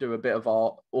also do a bit of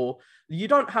art. Or you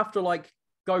don't have to like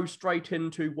go straight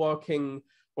into working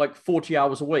like 40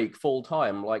 hours a week full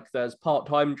time. Like there's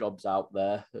part-time jobs out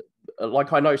there.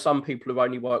 Like I know some people who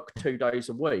only work 2 days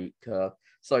a week.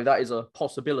 So that is a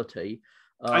possibility.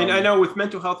 I know with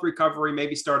mental health recovery,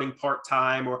 maybe starting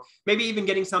part-time, or maybe even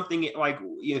getting something like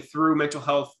through mental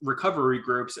health recovery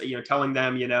groups, telling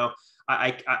them,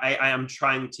 I am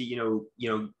trying to,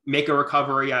 make a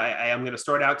recovery. I am going to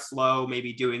start out slow,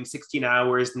 maybe doing 16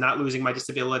 hours, not losing my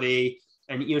disability,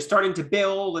 and starting to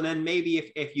build, and then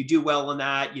maybe if you do well in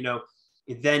that,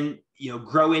 then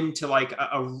grow into like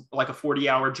a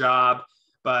 40-hour job.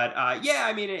 But yeah,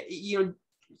 I mean,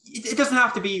 it doesn't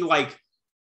have to be like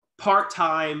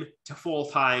part-time to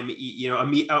full-time,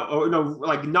 or no,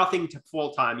 like nothing to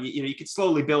full-time. You could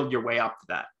slowly build your way up to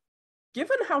that.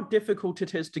 given how difficult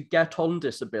it is to get on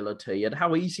disability and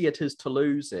how easy it is to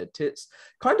lose it, it's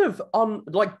kind of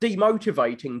like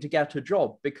demotivating to get a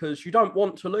job because you don't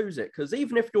want to lose it. Because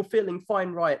even if you're feeling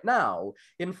fine right now,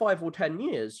 in 5 or 10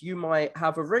 years, you might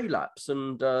have a relapse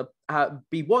and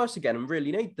be worse again and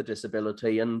really need the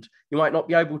disability, and you might not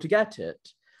be able to get it.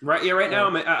 Right. Yeah. Right now,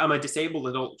 I'm a disabled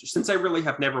adult. Since I really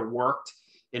have never worked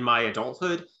in my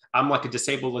adulthood, I'm like a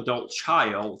disabled adult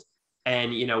child.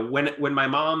 And, you know, when my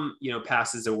mom, you know,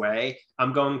 passes away,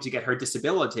 I'm going to get her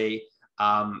disability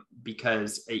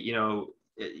because, I'm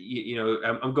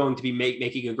going to be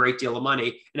making a great deal of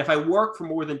money. And if I work for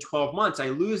more than 12 months, I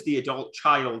lose the adult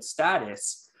child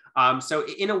status. So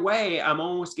in a way, I'm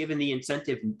almost given the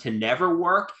incentive to never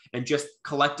work and just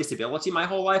collect disability my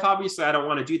whole life. Obviously, I don't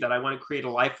want to do that. I want to create a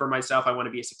life for myself. I want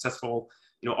to be a successful,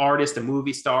 you know, artist, a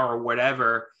movie star, or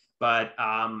whatever. But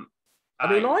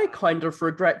I kind of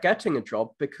regret getting a job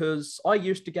because I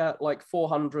used to get like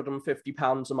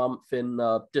 £450 a month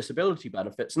in disability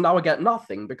benefits. And now I get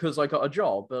nothing because I got a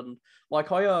job. And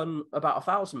like I earn about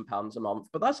 £1,000 a month,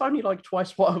 but that's only like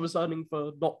twice what I was earning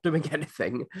for not doing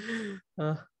anything.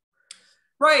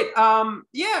 Right.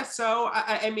 Yeah. So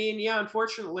I mean, yeah.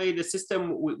 Unfortunately, the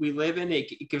system we live in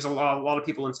it gives a lot of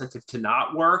people incentive to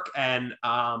not work, and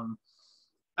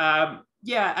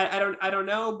yeah. I don't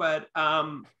know, but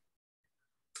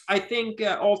I think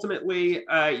ultimately,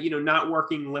 not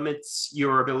working limits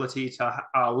your ability to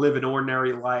live an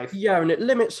ordinary life. Yeah, and it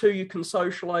limits who you can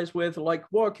socialize with. Like,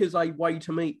 work is a way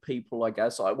to meet people, I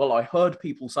guess. I heard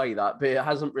people say that, but it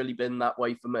hasn't really been that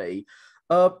way for me.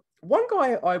 One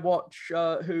guy I watch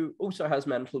who also has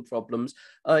mental problems,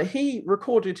 he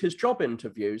recorded his job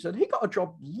interviews and he got a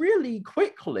job really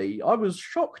quickly. I was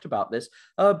shocked about this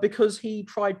because he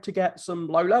tried to get some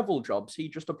low-level jobs. He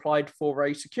just applied for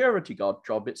a security guard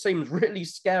job. It seems really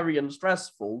scary and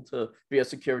stressful to be a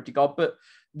security guard, but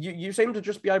you seem to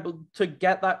just be able to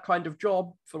get that kind of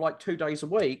job for like 2 days a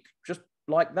week, just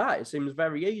like that. It seems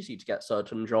very easy to get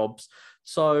certain jobs.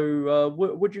 So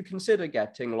would you consider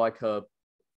getting like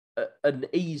an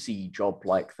easy job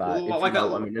like that,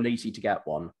 an easy to get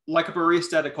one, like a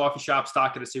barista at a coffee shop,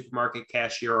 stock at a supermarket,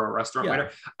 cashier, or a restaurant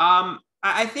waiter?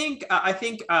 I think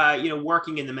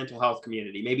working in the mental health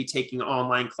community, maybe taking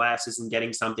online classes and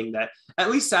getting something that at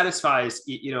least satisfies,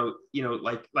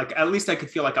 like at least I could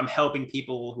feel like I'm helping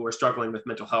people who are struggling with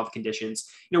mental health conditions.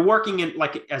 You know, working in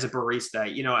like as a barista,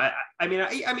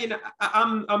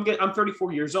 I'm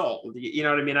 34 years old. You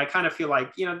know what I mean? I kind of feel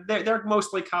like, they're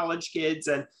mostly college kids,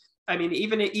 and I mean,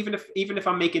 even if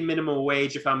I'm making minimum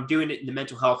wage, if I'm doing it in the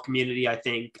mental health community, I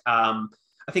think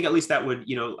at least that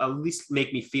would, at least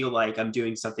make me feel like I'm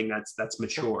doing something that's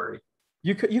mature.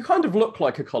 You kind of look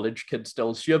like a college kid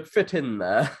still, so you fit in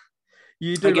there.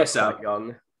 You do look quite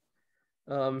young.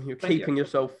 You're keeping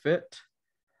yourself fit.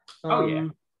 Yeah.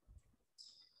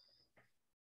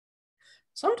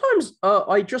 Sometimes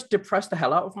I just depress the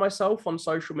hell out of myself on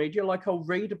social media. Like, I'll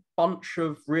read a bunch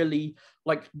of really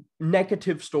like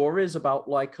negative stories about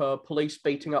like police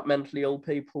beating up mentally ill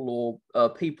people, or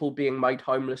people being made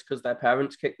homeless because their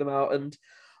parents kicked them out. And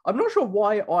I'm not sure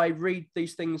why I read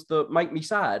these things that make me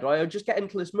sad. I just get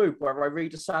into this mood where I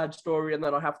read a sad story and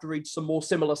then I have to read some more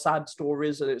similar sad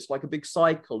stories, and it's like a big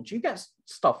cycle. Do you get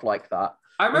stuff like that?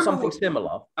 I remember something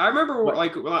similar. I remember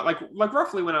like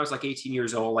roughly when I was like 18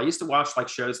 years old, I used to watch like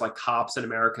shows like Cops and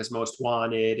America's Most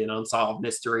Wanted and Unsolved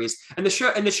Mysteries. And the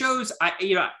shows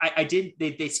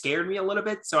they scared me a little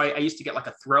bit. So I used to get like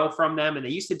a thrill from them, and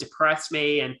they used to depress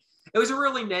me, and it was a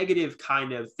really negative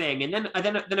kind of thing. And then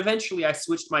eventually I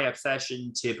switched my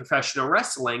obsession to professional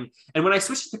wrestling. And when I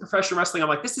switched to professional wrestling, I'm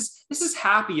like, this is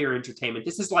happier entertainment.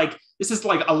 This is like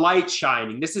a light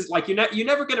shining. This is like, you're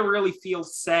never going to really feel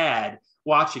sad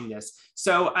watching this.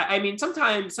 So I mean,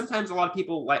 sometimes a lot of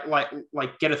people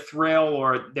like get a thrill,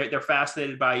 or they're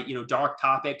fascinated by dark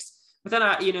topics. But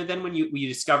then then when you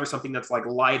discover something that's like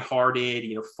lighthearted,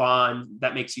 fun,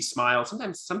 that makes you smile.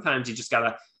 Sometimes you just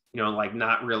gotta like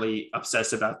not really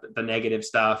obsess about the negative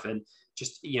stuff, and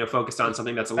just focus on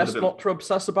something that's a little bit. Not to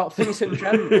obsess about things in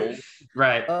general,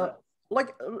 right?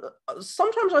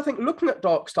 Sometimes I think looking at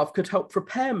dark stuff could help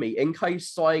prepare me in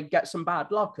case I get some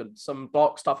bad luck and some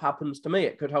dark stuff happens to me.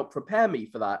 It could help prepare me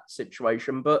for that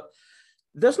situation, but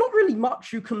there's not really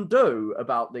much you can do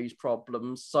about these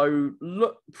problems. So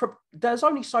there's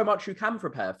only so much you can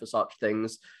prepare for such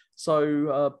things.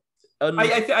 So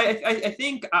I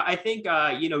think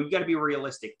you got to be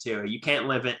realistic too. You can't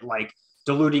live it like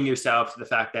deluding yourself to the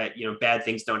fact that bad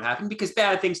things don't happen, because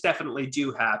bad things definitely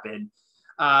do happen.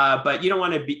 But you don't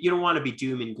want to be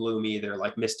doom and gloom either,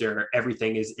 like Mr.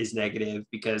 Everything is negative,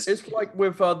 because It's like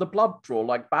with the blood draw,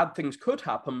 like bad things could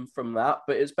happen from that,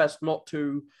 but it's best not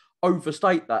to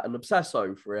overstate that and obsess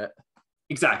over it.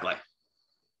 exactly.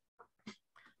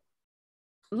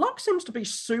 Luck seems to be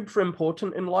super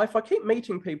important in life. I keep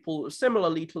meeting people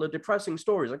similarly to the depressing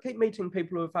stories. I keep meeting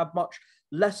people who have had much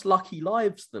less lucky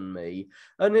lives than me.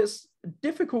 And it's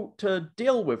difficult to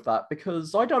deal with that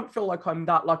because I don't feel like I'm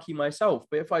that lucky myself.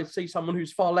 But if I see someone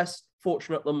who's far less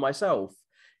fortunate than myself,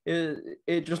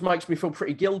 it just makes me feel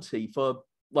pretty guilty for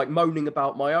like moaning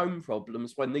about my own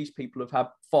problems when these people have had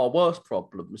far worse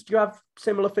problems. Do you have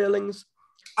similar feelings?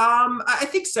 I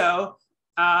think so.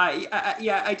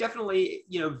 Yeah, I definitely,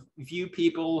 view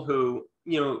people who,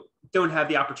 don't have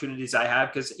the opportunities I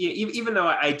have, because even though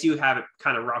I do have it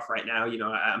kind of rough right now,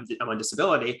 I'm on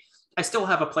disability, I still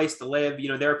have a place to live.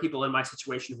 There are people in my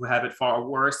situation who have it far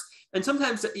worse. And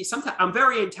sometimes I'm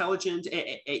very intelligent,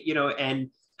 and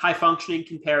high functioning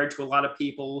compared to a lot of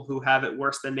people who have it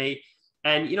worse than me.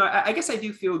 And, I guess I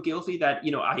do feel guilty that,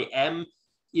 I am,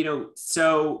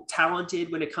 so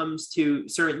talented when it comes to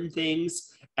certain things.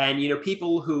 And,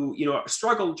 people who,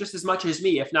 struggle just as much as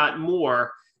me, if not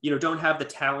more, don't have the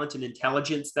talent and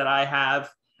intelligence that I have.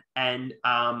 And,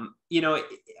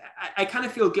 I kind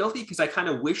of feel guilty because I kind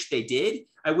of wish they did.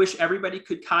 I wish everybody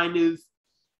could kind of,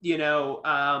 you know,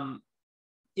 um,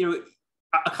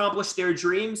 accomplish their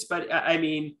dreams. But I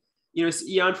mean,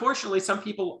 unfortunately, some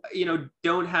people,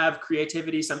 don't have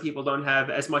creativity. Some people don't have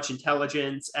as much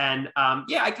intelligence. And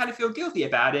yeah, I kind of feel guilty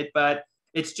about it, but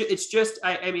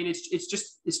I mean, it's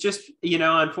just,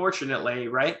 unfortunately,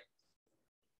 right?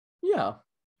 Yeah,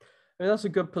 I mean, that's a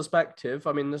good perspective.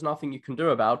 I mean, there's nothing you can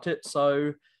do about it.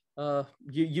 So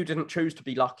you didn't choose to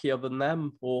be luckier than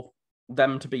them or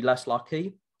them to be less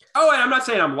lucky. Oh, and I'm not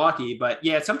saying I'm lucky, but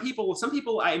yeah, some people,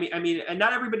 and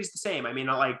not everybody's the same. I mean,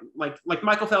 like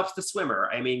Michael Phelps, the swimmer.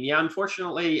 I mean, yeah,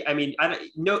 unfortunately, I mean, I don't,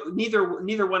 no,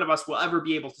 neither one of us will ever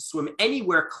be able to swim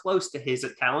anywhere close to his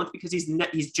talent because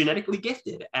he's genetically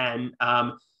gifted, and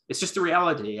it's just a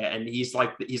reality. And he's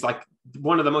like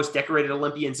one of the most decorated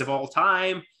Olympians of all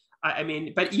time. I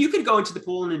mean, but you could go into the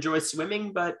pool and enjoy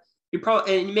swimming, but you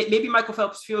probably, and maybe Michael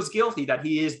Phelps feels guilty that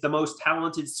he is the most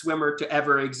talented swimmer to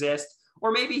ever exist,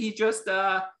 or maybe he just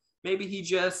doesn't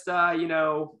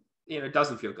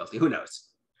feel guilty. Who knows?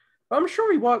 I'm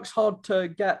sure he works hard to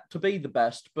get to be the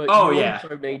best, but Oh you yeah.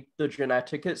 also need the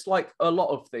genetic. It's like a lot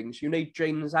of things. You need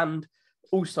genes and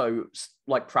also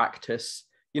like practice.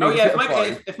 You Oh need a yeah. bit of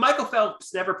both. If Michael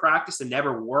Phelps never practiced and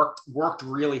never worked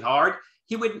really hard,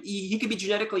 he could be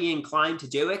genetically inclined to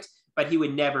do it, but he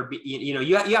would never be.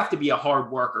 You have to be a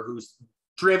hard worker who's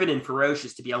driven and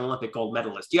ferocious to be an Olympic gold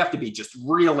medalist. You have to be just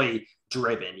really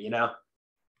driven.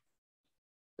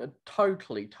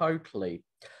 Totally, totally.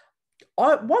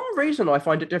 One reason I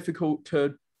find it difficult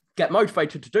to get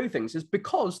motivated to do things is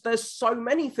because there's so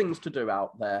many things to do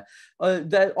out there.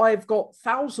 I've got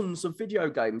thousands of video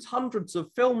games, hundreds of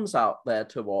films out there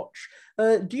to watch.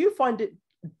 Do you find it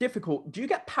difficult? Do you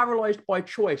get paralyzed by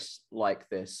choice like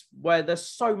this, where there's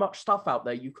so much stuff out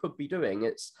there you could be doing?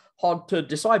 It's hard to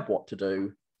decide what to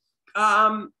do.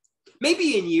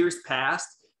 Maybe in years past,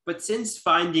 but since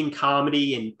finding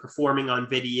comedy and performing on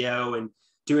video and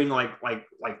doing like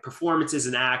performances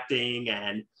and acting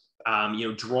and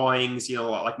drawings,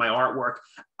 like my artwork,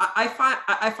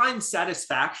 I find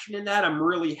satisfaction in that. I'm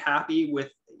really happy with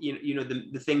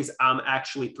the things I'm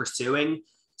actually pursuing.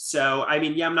 So I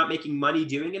mean, yeah, I'm not making money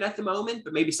doing it at the moment,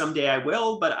 but maybe someday I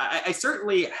will. But I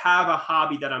certainly have a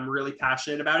hobby that I'm really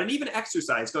passionate about, and even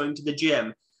exercise, going to the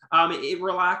gym. It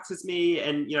relaxes me,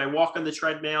 and I walk on the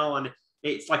treadmill, and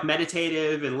it's like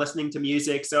meditative and listening to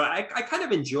music. So I kind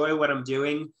of enjoy what I'm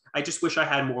doing. I just wish I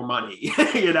had more money, So,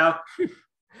 yeah,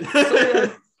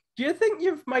 do you think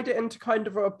you've made it into kind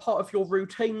of a part of your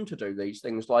routine to do these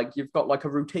things? Like you've got like a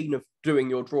routine of doing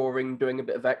your drawing, doing a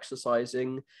bit of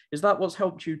exercising. Is that what's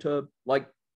helped you to like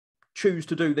choose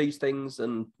to do these things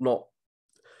and not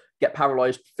get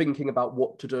paralyzed thinking about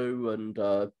what to do and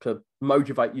to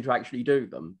motivate you to actually do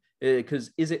them?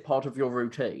 Because is it part of your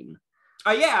routine?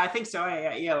 Yeah, I think so.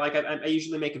 Yeah, like I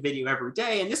usually make a video every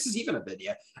day, and this is even a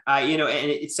video. And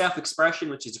it's self-expression,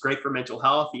 which is great for mental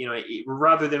health.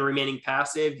 Rather than remaining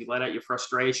passive, you let out your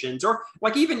frustrations, or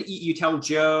like even you tell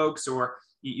jokes, or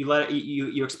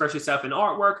you express yourself in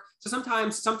artwork. So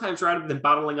sometimes rather than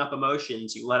bottling up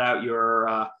emotions, you let out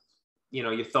your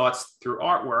thoughts through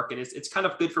artwork, and it's kind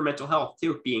of good for mental health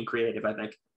too. Being creative, I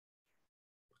think.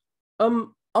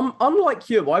 Unlike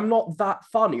you, I'm not that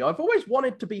funny. I've always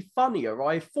wanted to be funnier.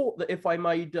 I thought that if I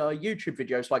made YouTube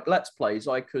videos like Let's Plays,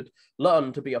 I could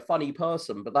learn to be a funny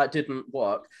person, but that didn't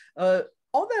work. Are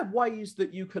there ways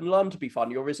that you can learn to be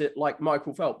funny, or is it like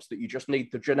Michael Phelps that you just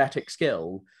need the genetic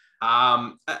skill? I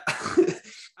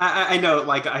know,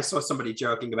 like I saw somebody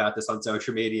joking about this on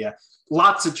social media.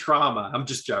 Lots of trauma. I'm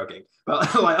just joking,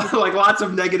 but like lots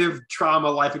of negative trauma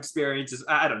life experiences.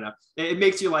 I don't know. It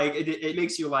makes you like it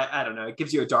makes you like I don't know. It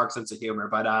gives you a dark sense of humor,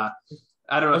 but I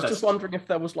don't know. I was just wondering if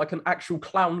there was like an actual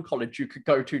clown college you could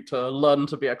go to learn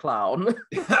to be a clown.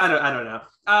 I don't know.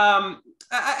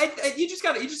 You just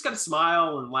gotta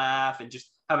smile and laugh and just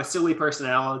have a silly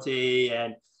personality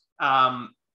and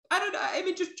I don't know. I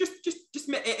mean, just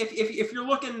if you're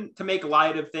looking to make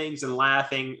light of things and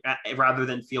laughing rather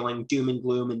than feeling doom and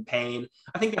gloom and pain,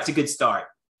 I think that's a good start.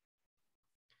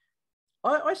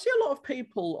 I see a lot of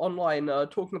people online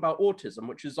talking about autism,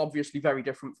 which is obviously very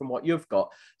different from what you've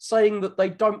got, saying that they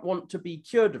don't want to be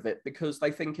cured of it because they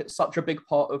think it's such a big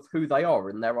part of who they are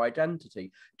and their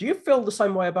identity. Do you feel the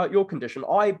same way about your condition?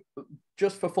 I,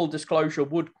 just for full disclosure,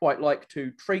 would quite like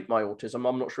to treat my autism.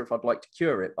 I'm not sure if I'd like to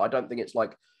cure it, but I don't think it's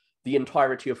like the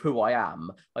entirety of who I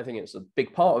am. I think it's a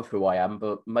big part of who I am,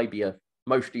 but maybe a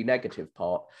mostly negative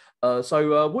part.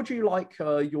 So would you like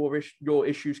your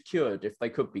issues cured if they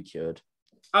could be cured?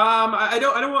 I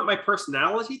don't want my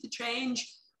personality to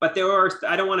change, but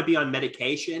I don't want to be on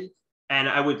medication, and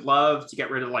I would love to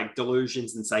get rid of like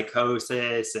delusions and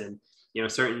psychosis and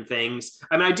certain things.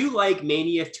 I mean, I do like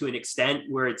mania to an extent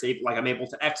where it's like I'm able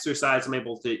to exercise, I'm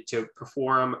able to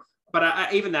perform,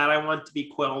 but even that I want to be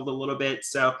quelled a little bit.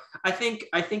 So I think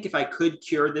if I could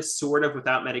cure this sort of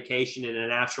without medication in a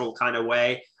natural kind of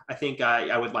way, I think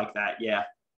I would like that. Yeah.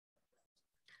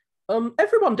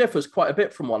 Everyone differs quite a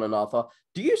bit from one another.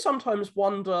 Do you sometimes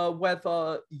wonder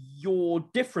whether your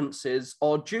differences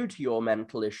are due to your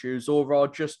mental issues or are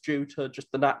just due to just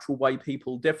the natural way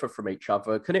people differ from each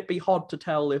other? Can it be hard to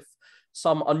tell if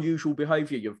some unusual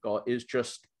behavior you've got is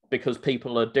just because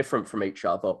people are different from each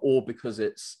other or because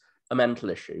it's a mental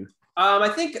issue? I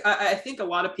think a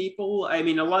lot of people. I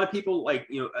mean, a lot of people like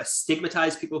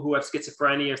stigmatize people who have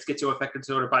schizophrenia or schizoaffective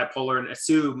disorder, bipolar, and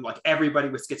assume like everybody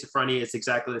with schizophrenia is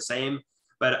exactly the same.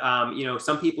 But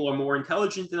some people are more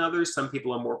intelligent than others. Some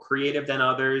people are more creative than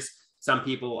others. Some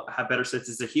people have better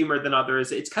senses of humor than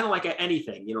others. It's kind of like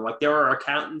anything, like there are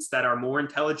accountants that are more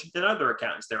intelligent than other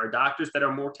accountants. There are doctors that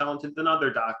are more talented than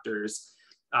other doctors.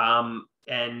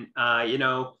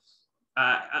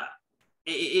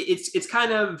 It's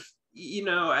kind of,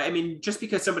 I mean, just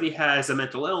because somebody has a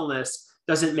mental illness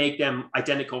doesn't make them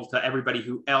identical to everybody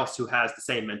else who has the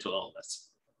same mental illness.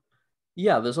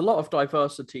 Yeah, there's a lot of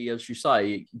diversity, as you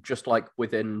say, just like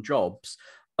within jobs.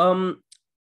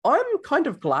 I'm kind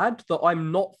of glad that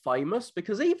I'm not famous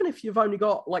because even if you've only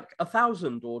got like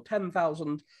 1,000 or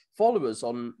 10,000 followers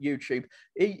on YouTube,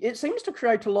 it seems to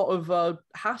create a lot of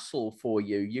hassle for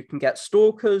you. You can get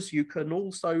stalkers. You can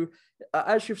also,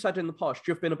 as you've said in the past,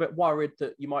 you've been a bit worried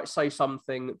that you might say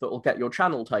something that will get your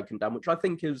channel taken down, which I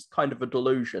think is kind of a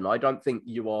delusion. I don't think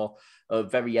you are a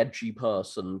very edgy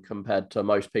person compared to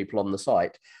most people on the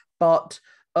site, but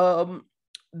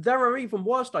there are even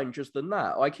worse dangers than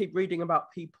that. I keep reading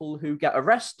about people who get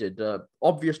arrested,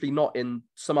 obviously not in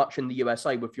so much in the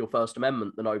USA with your First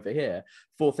Amendment than over here,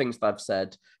 for things they've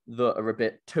said that are a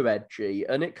bit too edgy.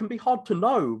 And it can be hard to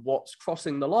know what's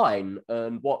crossing the line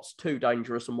and what's too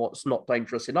dangerous and what's not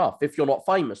dangerous enough. If you're not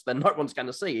famous, then no one's going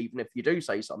to see, even if you do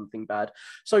say something bad.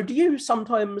 So do you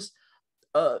sometimes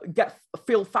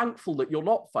feel thankful that you're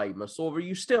not famous, or are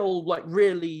you still like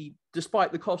really,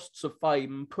 despite the costs of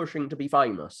fame, pushing to be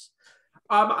famous?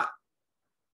 I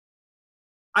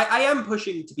am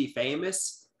pushing to be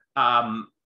famous. I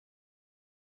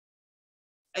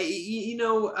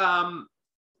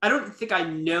don't think I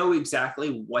know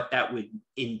exactly what that would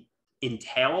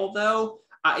entail, though.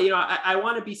 I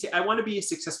want to be a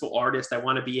successful artist. I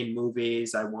want to be in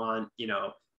movies. I want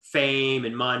fame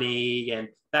and money and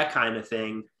that kind of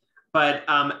thing. But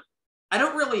I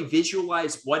don't really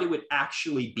visualize what it would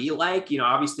actually be like.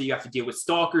 Obviously you have to deal with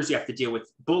stalkers, you have to deal with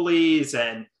bullies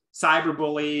and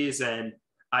cyberbullies and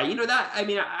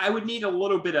I would need a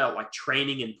little bit of like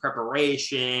training and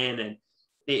preparation and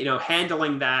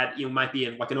handling that might be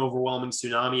like an overwhelming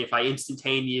tsunami if I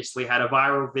instantaneously had a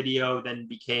viral video then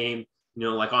became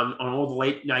like on all the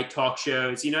late night talk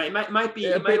shows. It might be.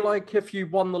 It'd be like if you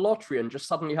won the lottery and just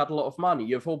suddenly had a lot of money.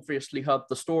 You've obviously heard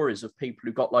the stories of people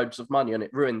who got loads of money and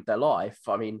it ruined their life.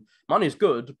 I mean, money's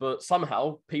good, but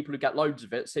somehow people who get loads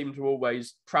of it seem to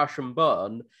always crash and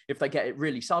burn if they get it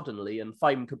really suddenly, and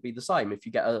fame could be the same. If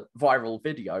you get a viral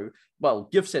video, well,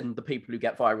 you've seen the people who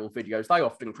get viral videos, they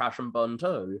often crash and burn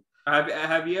too.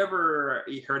 Have you ever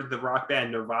heard of the rock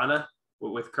band Nirvana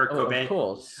with Kurt Cobain? Of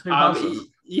course. Who hasn't?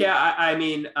 Yeah, I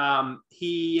mean,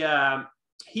 he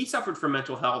suffered from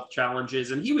mental health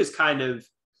challenges, and he was kind of,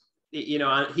 he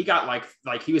got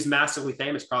like he was massively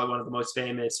famous, probably one of the most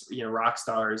famous, rock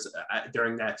stars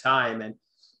during that time, and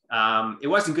it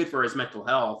wasn't good for his mental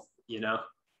health.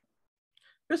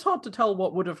 It's hard to tell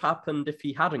what would have happened if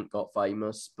he hadn't got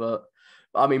famous, but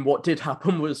I mean, what did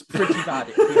happen was pretty bad.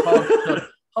 It'd be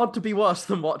hard to be worse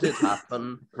than what did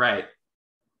happen. Right.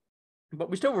 But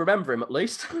we still remember him, at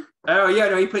least. Oh yeah,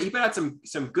 no, he put out some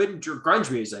good grunge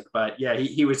music, but yeah,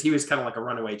 he was kind of like a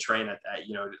runaway train at that,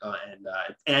 and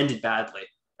it ended badly.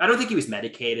 I don't think he was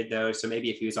medicated though, so maybe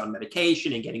if he was on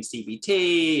medication and getting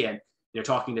CBT and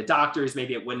talking to doctors,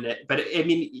 maybe it wouldn't. But I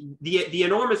mean, the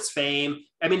enormous fame.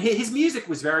 I mean, his music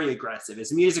was very aggressive.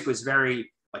 His music was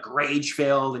very like rage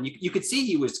filled, and you could see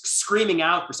he was screaming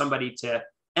out for somebody to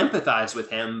empathize with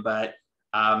him, but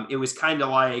it was kind of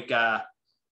like.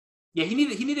 Yeah, he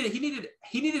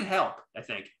needed help, I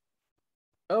think.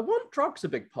 Weren't drugs a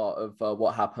big part of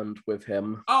what happened with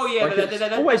him? Oh yeah, it's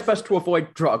always best to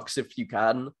avoid drugs if you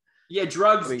can. Yeah,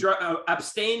 drugs.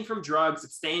 Abstain from drugs.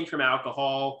 Abstain from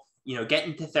alcohol. Get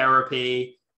into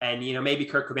therapy, and maybe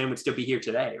Kurt Cobain would still be here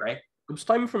today, right?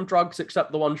 Abstain from drugs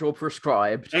except the ones you're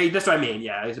prescribed. Hey, that's what I mean.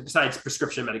 Yeah, besides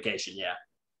prescription medication, yeah.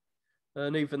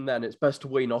 And even then, it's best to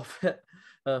wean off it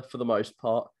for the most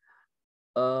part.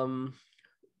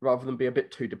 Rather than be a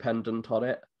bit too dependent on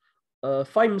it.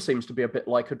 Fame seems to be a bit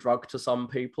like a drug to some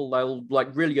people. They'll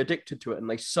really addicted to it and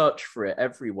they search for it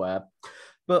everywhere.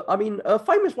 But I mean,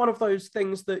 fame is one of those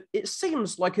things that it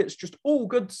seems like it's just all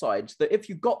good sides, that if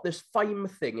you got this fame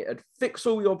thing, it'd fix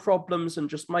all your problems and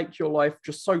just make your life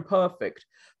just so perfect.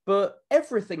 But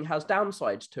everything has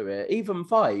downsides to it, even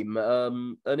fame.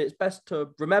 And it's best to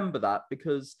remember that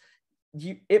because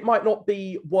it might not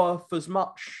be worth as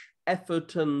much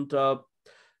effort and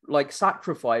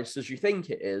sacrifice as you think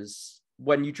it is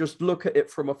when you just look at it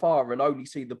from afar and only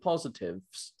see the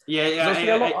positives.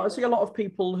 I see a lot of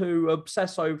people who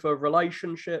obsess over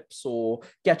relationships or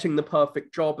getting the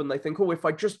perfect job, and they think, oh, if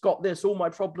I just got this, all my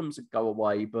problems would go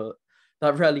away, but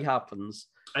that rarely happens.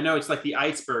 I know, it's like the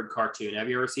iceberg cartoon. Have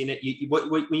you ever seen it?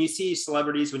 When you see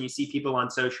celebrities, when you see people on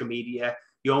social media,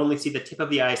 you only see the tip of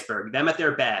the iceberg, them at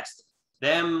their best,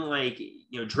 them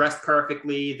dressed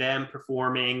perfectly, them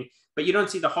performing, but you don't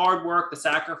see the hard work, the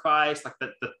sacrifice, like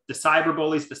the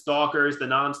cyberbullies, the stalkers, the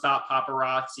nonstop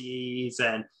paparazzis,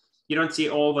 and you don't see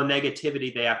all the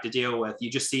negativity they have to deal with. You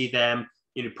just see them,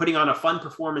 putting on a fun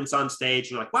performance on stage.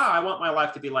 And you're like, wow, I want my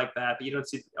life to be like that. But you don't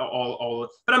see all.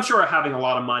 But I'm sure having a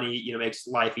lot of money, makes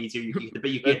life easier.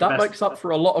 That makes up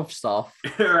for a lot of stuff,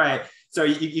 right? So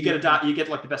you get you get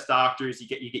like the best doctors.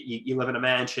 You live in a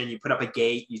mansion. You put up a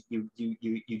gate. You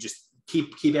just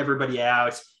keep everybody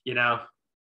out.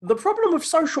 The problem with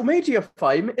social media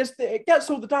fame is that it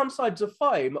gets all the downsides of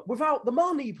fame without the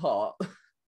money part.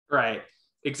 Right.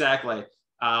 Exactly.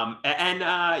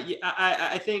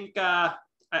 I think that's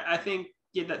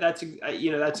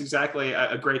exactly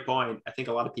a great point. I think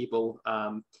a lot of people,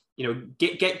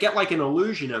 get like an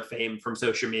illusion of fame from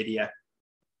social media.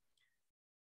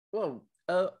 Well,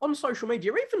 on social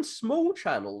media, even small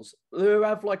channels who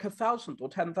have like 1,000 or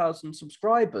 10,000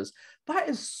 subscribers, that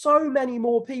is so many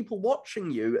more people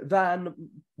watching you than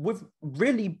we've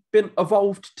really been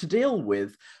evolved to deal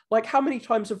with. Like, how many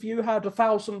times have you had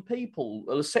 1,000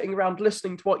 people sitting around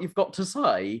listening to what you've got to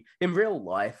say in real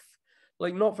life?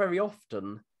 Like, not very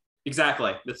often.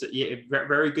 Exactly. That's a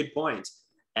very good point.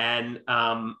 And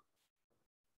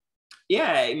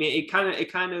yeah, I mean, it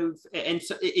kind of, and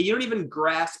so you don't even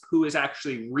grasp who is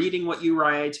actually reading what you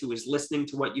write, who is listening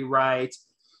to what you write.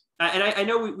 And I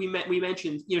know we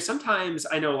mentioned, sometimes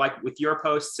I know, like with your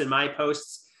posts and my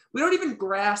posts, we don't even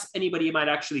grasp anybody who might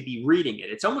actually be reading it.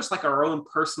 It's almost like our own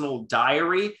personal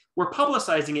diary. We're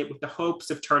publicizing it with the hopes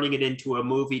of turning it into a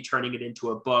movie, turning it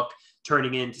into a book,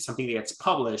 turning it into something that gets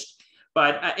published.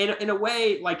 But in a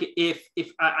way, like if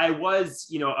I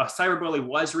was, a cyberbully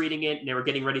was reading it and they were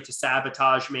getting ready to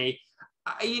sabotage me,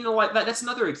 that's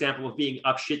another example of being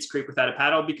up shit's creek without a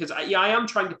paddle, because I am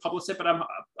trying to publish it, but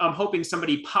I'm hoping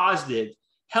somebody positive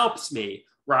helps me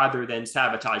rather than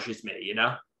sabotages me,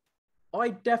 I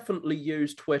definitely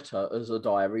use Twitter as a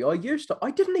diary. I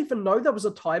didn't even know there was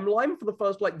a timeline for the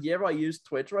first year I used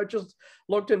Twitter. I just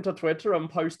logged into Twitter and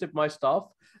posted my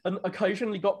stuff and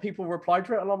occasionally got people reply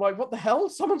to it. And I'm like, what the hell?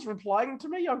 Someone's replying to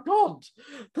me? Oh God,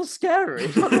 that's scary.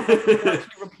 I don't know how people are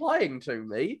actually replying to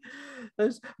me.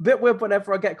 It's a bit weird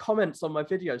whenever I get comments on my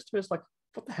videos too. It's like,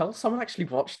 what the hell? Someone actually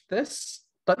watched this?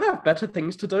 Don't they have better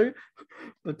things to do?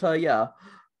 But yeah.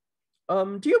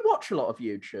 Do you watch a lot of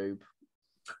YouTube?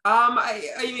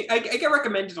 I get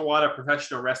recommended a lot of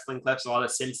professional wrestling clips, a lot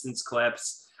of Simpsons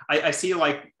clips. I see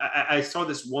I saw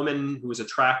this woman who was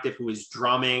attractive who was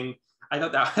drumming. I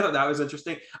thought that was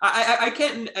interesting. I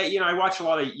can't I watch a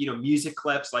lot of music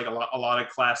clips, like a lot of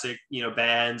classic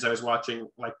bands. I was watching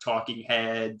like Talking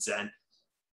Heads and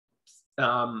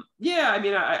yeah, I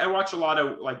mean I watch a lot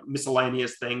of like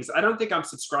miscellaneous things. I don't think I'm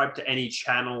subscribed to any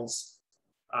channels.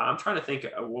 I'm trying to think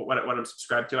what I'm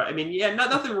subscribed to. I mean, yeah,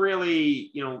 nothing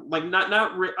really, like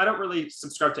I don't really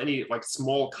subscribe to any like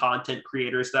small content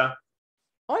creators though.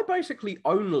 I basically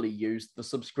only use the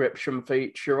subscription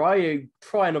feature. I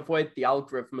try and avoid the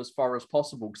algorithm as far as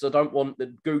possible because I don't want the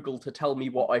Google to tell me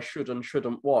what I should and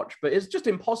shouldn't watch. But it's just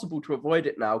impossible to avoid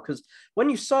it now because when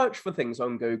you search for things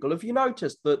on Google, have you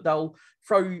noticed that they'll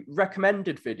throw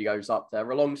recommended videos up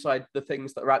there alongside the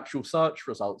things that are actual search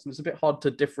results? And it's a bit hard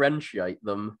to differentiate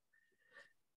them.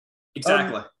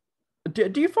 Exactly.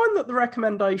 Do you find that the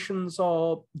recommendations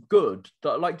are good?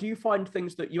 Like, do you find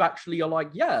things that you actually are like,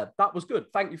 yeah, that was good.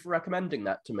 Thank you for recommending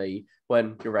that to me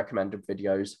when you're recommended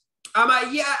videos?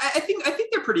 Yeah, I think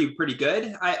they're pretty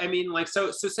good. I mean, like, so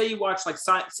say you watch like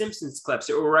Simpsons clips,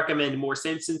 it will recommend more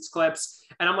Simpsons clips,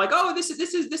 and I'm like, oh, this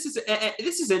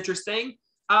is interesting.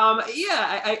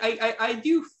 Yeah, I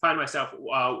do find myself,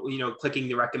 clicking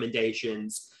the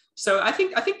recommendations. So I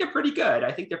think they're pretty good.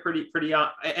 I think they're pretty.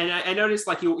 And I noticed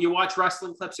like you watch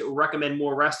wrestling clips, it will recommend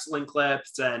more wrestling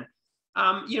clips, and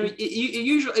it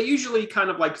usually kind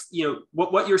of like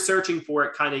what you're searching for.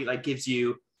 It kind of like gives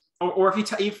you, or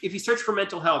if you search for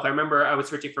mental health. I remember I was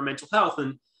searching for mental health,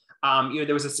 and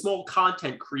there was a small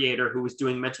content creator who was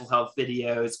doing mental health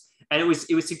videos, and it was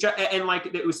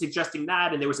suggesting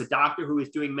that, and there was a doctor who was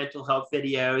doing mental health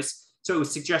videos. So it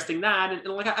was suggesting that, and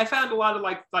like I found a lot of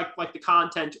like the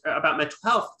content about mental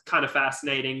health kind of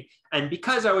fascinating. And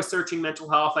because I was searching mental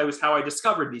health, I was how I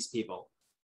discovered these people.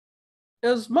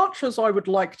 As much as I would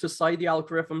like to say the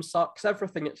algorithm sucks,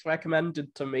 everything it's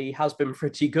recommended to me has been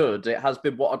pretty good. It has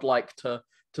been what I'd like to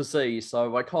see,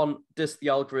 so I can't diss the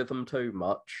algorithm too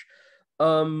much.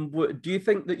 Do you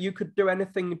think that you could do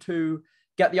anything to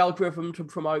get the algorithm to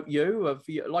promote you?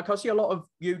 Like, I see a lot of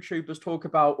YouTubers talk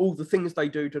about all the things they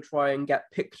do to try and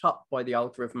get picked up by the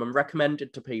algorithm and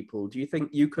recommended to people. Do you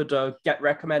think you could get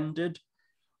recommended?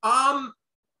 I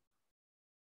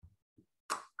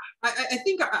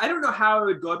think I don't know how I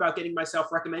would go about getting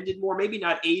myself recommended more. Maybe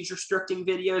not age restricting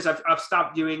videos. I've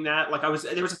stopped doing that. Like there was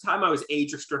a time I was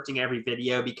age restricting every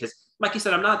video because, like you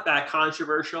said, I'm not that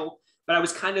controversial. But I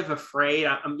was kind of afraid.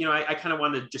 I kind of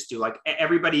wanted to just do like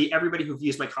everybody who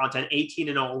views my content, 18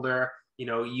 and older.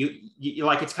 You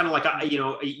like, it's kind of like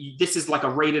this is like a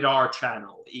rated R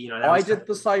channel. I did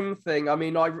the same thing. I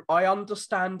mean, I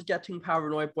understand getting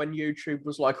paranoid when YouTube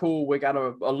was like, oh, we're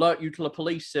gonna alert you to the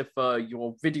police if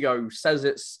your video says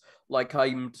it's like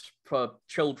aimed for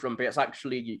children, but it's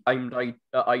actually aimed at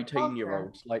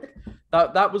 18-year-olds. Like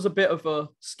that was a bit of a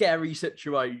scary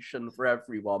situation for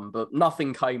everyone, but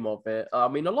nothing came of it. I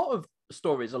mean, a lot of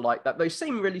stories are like that. They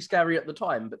seem really scary at the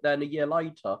time, but then a year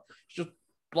later, it's just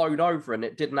blown over and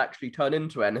it didn't actually turn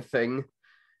into anything.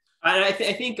 And I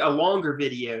think longer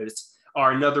videos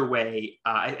are another way.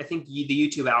 I think the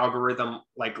YouTube algorithm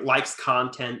likes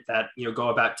content that go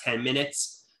about 10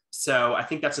 minutes. So I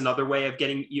think that's another way of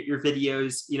getting your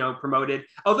videos promoted.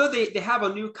 Although they have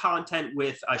a new content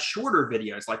with shorter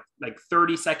videos, like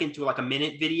 30-second to like a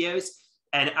minute videos.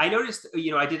 And I noticed,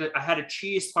 I had a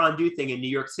cheese fondue thing in New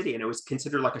York City, and it was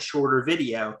considered like a shorter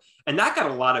video, and that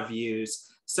got a lot of views.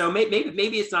 So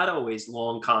maybe it's not always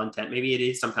long content. Maybe it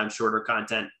is sometimes shorter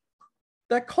content.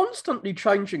 They're constantly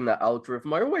changing that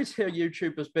algorithm. I always hear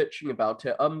YouTubers bitching about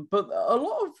it. But a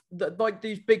lot of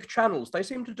these big channels, they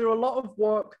seem to do a lot of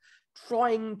work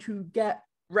trying to get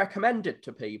recommended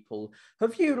to people.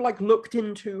 Have you looked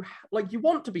into you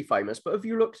want to be famous, but have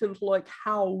you looked into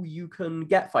how you can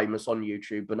get famous on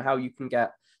YouTube and how you can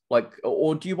get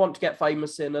or do you want to get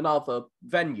famous in another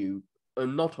venue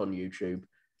and not on YouTube?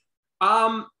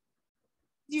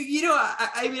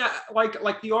 I mean,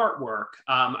 like the artwork.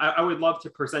 I would love to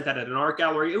present that at an art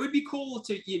gallery. It would be cool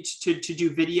to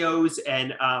do videos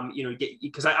and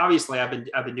because obviously I've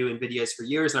been doing videos for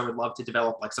years, and I would love to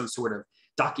develop like some sort of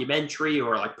documentary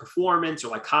or like performance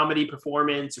or like comedy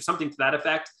performance or something to that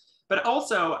effect. But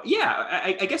also,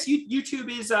 yeah, I guess YouTube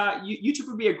YouTube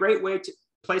would be a great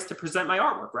place to present my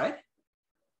artwork, right?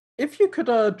 If you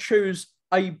could choose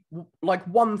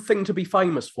one thing to be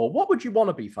famous for, what would you want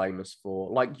to be famous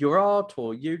for? Like your art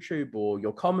or YouTube or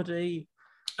your comedy?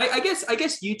 I guess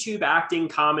YouTube, acting,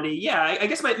 comedy. Yeah, I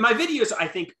guess my videos I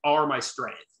think are my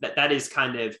strength. That is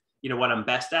kind of what I'm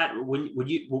best at.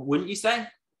 Wouldn't you say?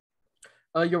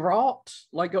 Your art,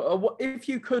 if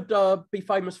you could be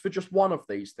famous for just one of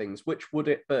these things, which would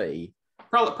it be?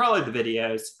 Probably the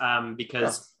videos,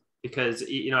 because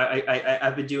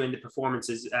I've been doing the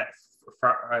performances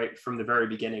right from the very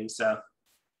beginning. So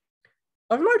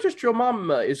I've noticed your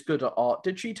mum is good at art.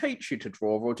 Did she teach you to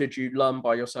draw, or did you learn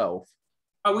by yourself?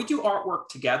 We do artwork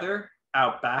together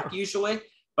out back usually,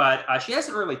 but she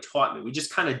hasn't really taught me. We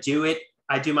just kind of do it.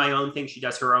 I do my own thing. She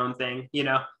does her own thing.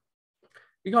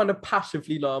 You kind of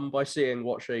passively learn by seeing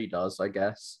what she does, I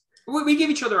guess. We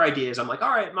give each other ideas. I'm like, all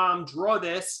right, Mom, draw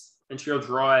this, and she'll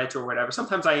draw it or whatever.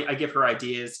 Sometimes I give her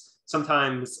ideas.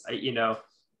 Sometimes, but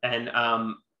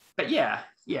yeah.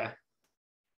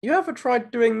 You ever tried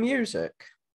doing music?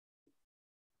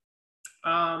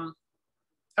 No,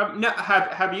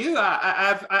 have you? No.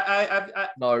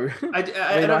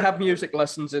 I had music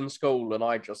lessons in school, and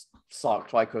I just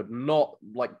sucked. I could not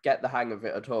get the hang of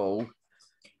it at all.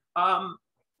 I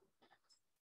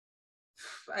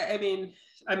mean,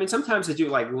 sometimes I do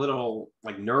like little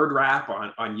nerd rap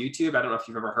on YouTube. I don't know if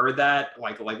you've ever heard that.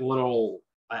 Like little,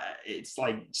 it's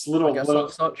like just little. I guess I'll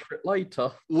search for it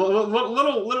later.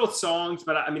 Little songs,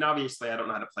 but I mean, obviously, I don't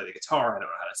know how to play the guitar. I don't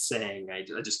know how to sing. I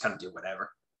just kind of do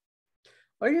whatever.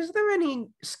 Is there any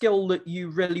skill that you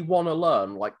really want to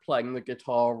learn, like playing the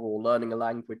guitar or learning a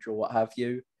language or what have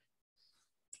you?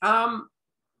 I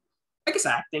guess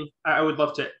acting. I would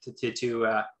love to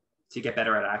get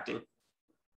better at acting.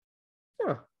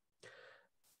 Yeah.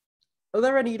 Are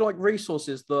there any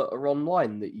resources that are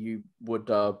online that you would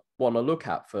want to look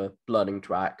at for learning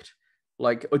to act?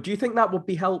 Or do you think that would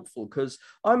be helpful? Because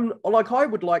I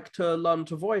would like to learn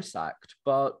to voice act,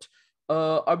 but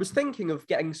I was thinking of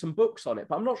getting some books on it,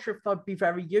 but I'm not sure if that'd be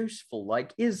very useful.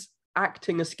 Is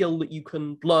acting a skill that you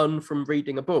can learn from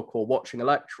reading a book or watching a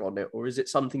lecture on it, or is it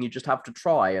something you just have to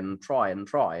try and try and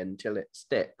try until it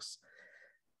sticks?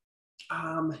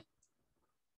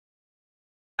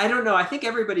 I don't know. I think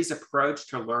everybody's approach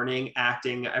to learning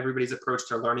acting, everybody's approach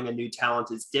to learning a new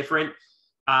talent is different.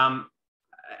 I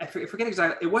forget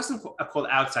exactly. It wasn't called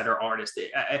outsider artist.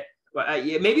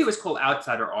 Maybe it was called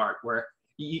outsider art, where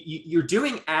you're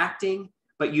doing acting,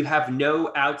 but you have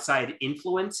no outside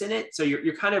influence in it. So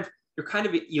you're kind of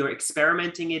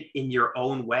experimenting it in your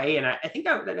own way. And I think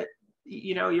you're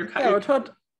kind of. I've heard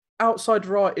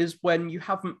outsider art is when you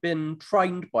haven't been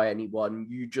trained by anyone,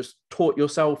 you just taught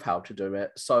yourself how to do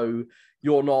it. So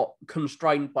you're not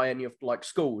constrained by any of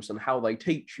schools and how they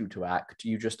teach you to act.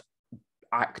 You just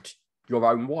act your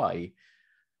own way.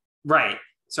 Right.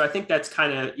 So I think that's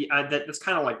kind of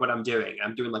like what I'm doing.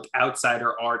 I'm doing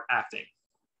outsider art acting.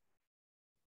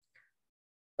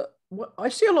 I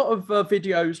see a lot of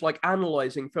videos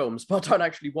analyzing films, but I don't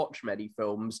actually watch many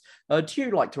films. Do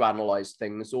you like to analyze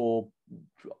things, or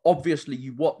obviously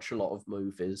you watch a lot of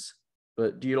movies,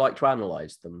 but do you like to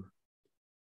analyze them?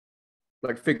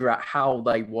 Figure out how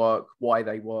they work, why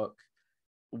they don't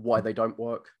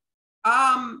work?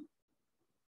 I'm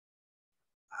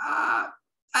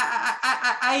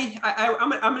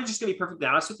just gonna be perfectly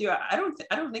honest with you. I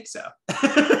don't think so.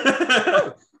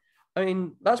 I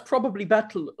mean, that's probably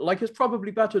better. It's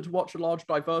probably better to watch a large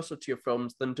diversity of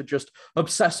films than to just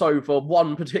obsess over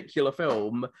one particular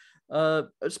film.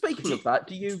 Speaking of that,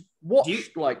 do you watch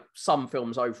some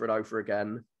films over and over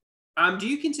again? Do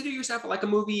you consider yourself a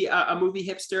movie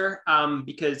hipster?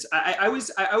 Because I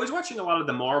was watching a lot of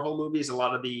the Marvel movies, a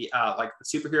lot of the the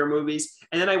superhero movies,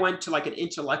 and then I went to an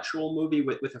intellectual movie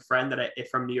with a friend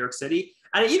from New York City.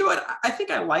 And you know what? I think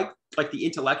I like the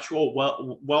intellectual,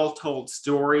 well told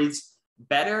stories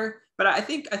better. But I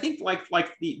think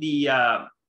the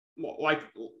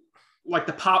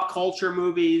pop culture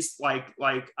movies,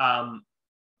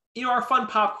 are fun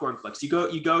popcorn flicks. You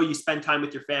go, you spend time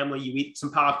with your family, you eat some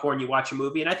popcorn, you watch a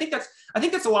movie, and I think that's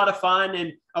a lot of fun,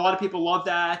 and a lot of people love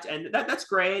that, and that's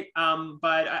great.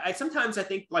 But I sometimes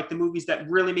think the movies that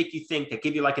really make you think, that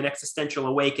give you an existential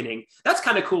awakening, that's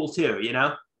kind of cool too,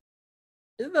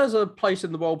 There's a place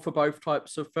in the world for both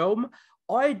types of film.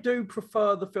 I do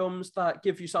prefer the films that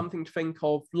give you something to think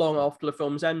of long after the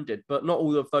film's ended, but not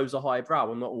all of those are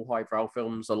highbrow, and not all highbrow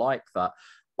films are like that.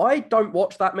 I don't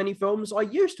watch that many films. I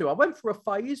used to. I went through a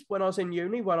phase when I was in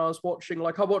uni when I was watching,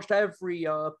 like, I watched every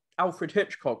Alfred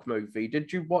Hitchcock movie.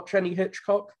 Did you watch any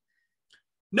Hitchcock?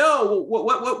 No,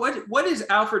 what is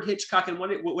Alfred Hitchcock, and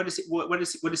what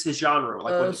is his genre?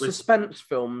 Like suspense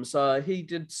films. He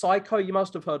did Psycho. You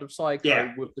must have heard of Psycho,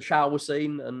 yeah, with the shower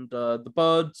scene, and The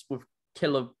Birds with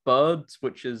killer birds,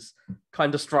 which is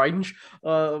kind of strange.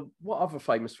 What other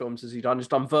famous films has he done? He's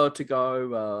done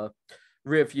Vertigo,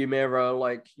 Rearview Mirror,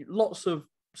 like lots of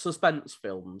suspense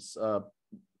films,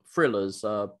 thrillers.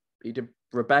 He did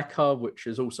Rebecca, which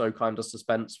is also kind of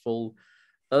suspenseful.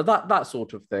 That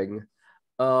sort of thing.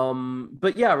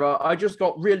 But yeah, I just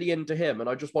got really into him, and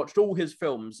I just watched all his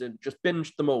films and just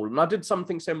binged them all. And I did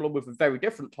something similar with a very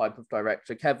different type of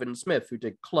director, Kevin Smith, who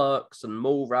did Clerks and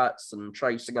Mallrats and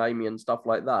Chasing Amy and stuff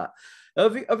like that.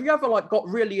 Have you ever like got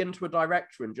really into a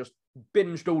director and just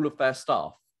binged all of their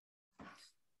stuff?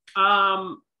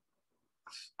 I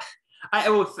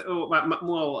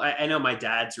know my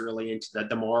dad's really into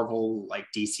the Marvel, like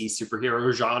DC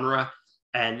superhero genre,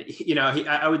 and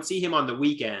I would see him on the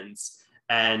weekends,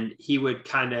 and he would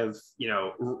kind of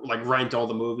like rent all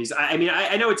the movies. I mean,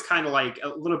 I know it's kind of like a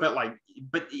little bit like,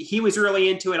 but he was really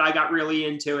into it. I got really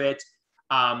into it.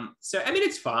 So I mean,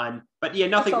 it's fun, but yeah,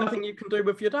 nothing you can do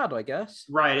with your dad, I guess.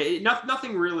 Right.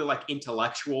 Nothing really like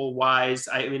intellectual wise.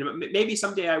 I mean, maybe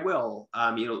someday I will,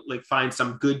 like find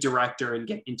some good director and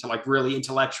get into like really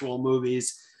intellectual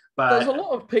movies. But there's a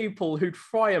lot of people who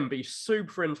try and be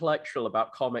super intellectual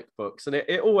about comic books, and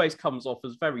it always comes off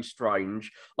as very strange.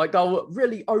 Like they'll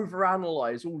really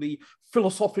overanalyze all the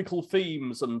philosophical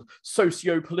themes and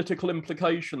socio-political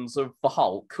implications of the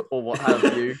Hulk or what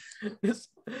have you. It's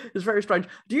very strange.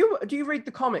 Do you read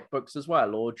the comic books as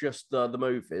well, or just the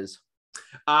movies?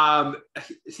 No,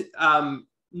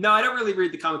 I don't really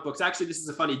read the comic books. Actually, this is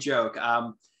a funny joke.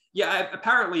 Yeah,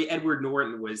 apparently Edward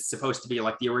Norton was supposed to be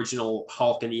like the original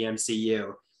Hulk in the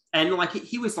MCU. And like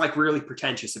he was like really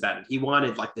pretentious about it. He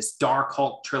wanted like this Dark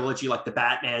Hulk trilogy, like the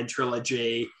Batman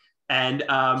trilogy. And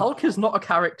Hulk is not a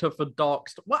character for dark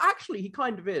stuff. Well, actually, he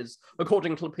kind of is,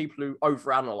 according to the people who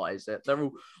overanalyze it. They're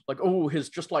all like, oh, he's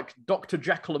just like Dr.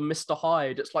 Jekyll and Mr.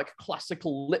 Hyde. It's like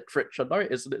classical literature. No,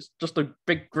 it isn't. It's just a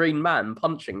big green man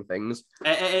punching things.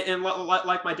 And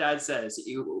like my dad says,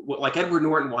 like Edward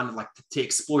Norton wanted like to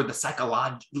explore the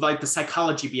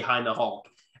psychology behind the Hulk.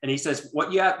 And he says,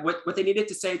 what they needed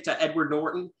to say to Edward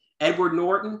Norton,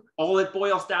 all it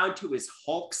boils down to is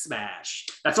Hulk smash.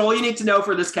 That's all you need to know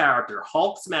for this character.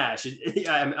 Hulk smash.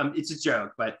 It's a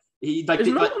joke, but he like. Is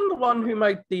Norton the one who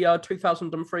made the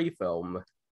 2003 film?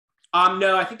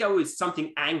 No, I think that was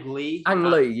something Ang Lee. Ang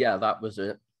Lee, yeah, that was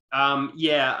it.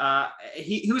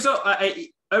 He was.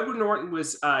 Edward Norton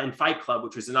was in Fight Club,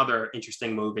 which was another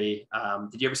interesting movie.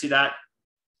 Did you ever see that?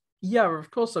 Yeah, of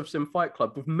course I've seen Fight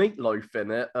Club with Meatloaf in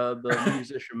it, the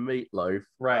musician Meatloaf.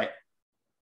 Right.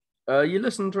 You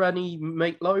listen to any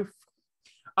Meatloaf?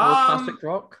 Classic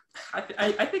rock?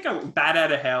 I think I'm Bat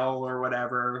Out of Hell or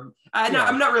whatever.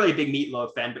 I'm not really a big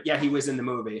Meatloaf fan, but yeah, he was in the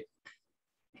movie.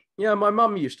 Yeah, my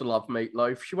mum used to love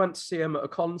Meatloaf. She went to see him at a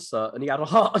concert and he had a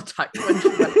heart attack when she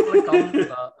went to the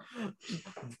concert,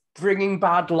 bringing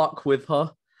bad luck with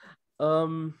her.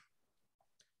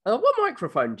 What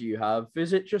microphone do you have?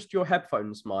 Is it just your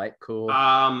headphones mic or?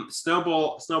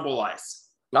 Snowball Ice.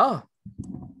 Ah,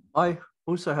 I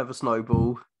also have a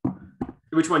Snowball.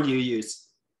 Which one do you use?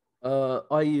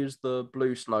 I use the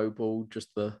blue Snowball, just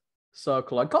the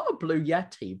circle. I got a Blue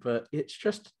Yeti, but it's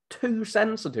just too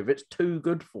sensitive. It's too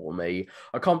good for me.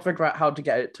 I can't figure out how to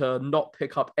get it to not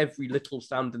pick up every little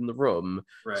sound in the room.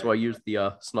 Right. So I use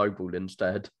the Snowball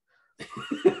instead.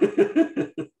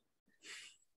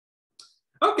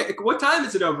 Okay, what time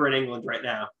is it over in England right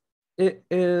now? It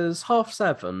is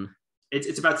 7:30.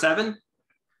 It's about 7?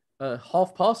 7:30.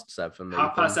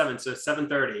 7:30, so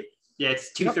 7:30. Yeah,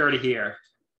 it's 2:30 here.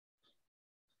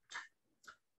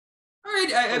 All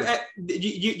right. Do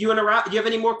you want to wrap? Do you have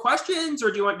any more questions, or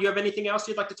do you have anything else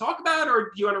you'd like to talk about, or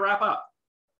do you want to wrap up?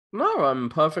 No, I'm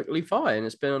perfectly fine.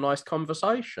 It's been a nice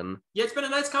conversation. Yeah, it's been a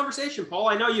nice conversation, Paul.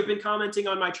 I know you've been commenting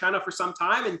on my channel for some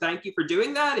time, and thank you for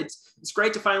doing that. It's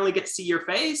great to finally get to see your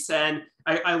face, and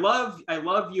I love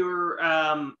your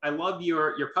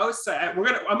posts. I'm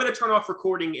gonna turn off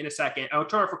recording in a second. I'll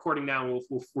turn off recording now. And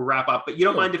we'll wrap up. But you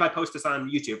don't mind if I post this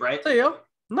on YouTube, right? See ya.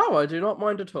 No, I do not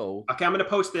mind at all. Okay, I'm gonna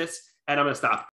post this, and I'm gonna stop.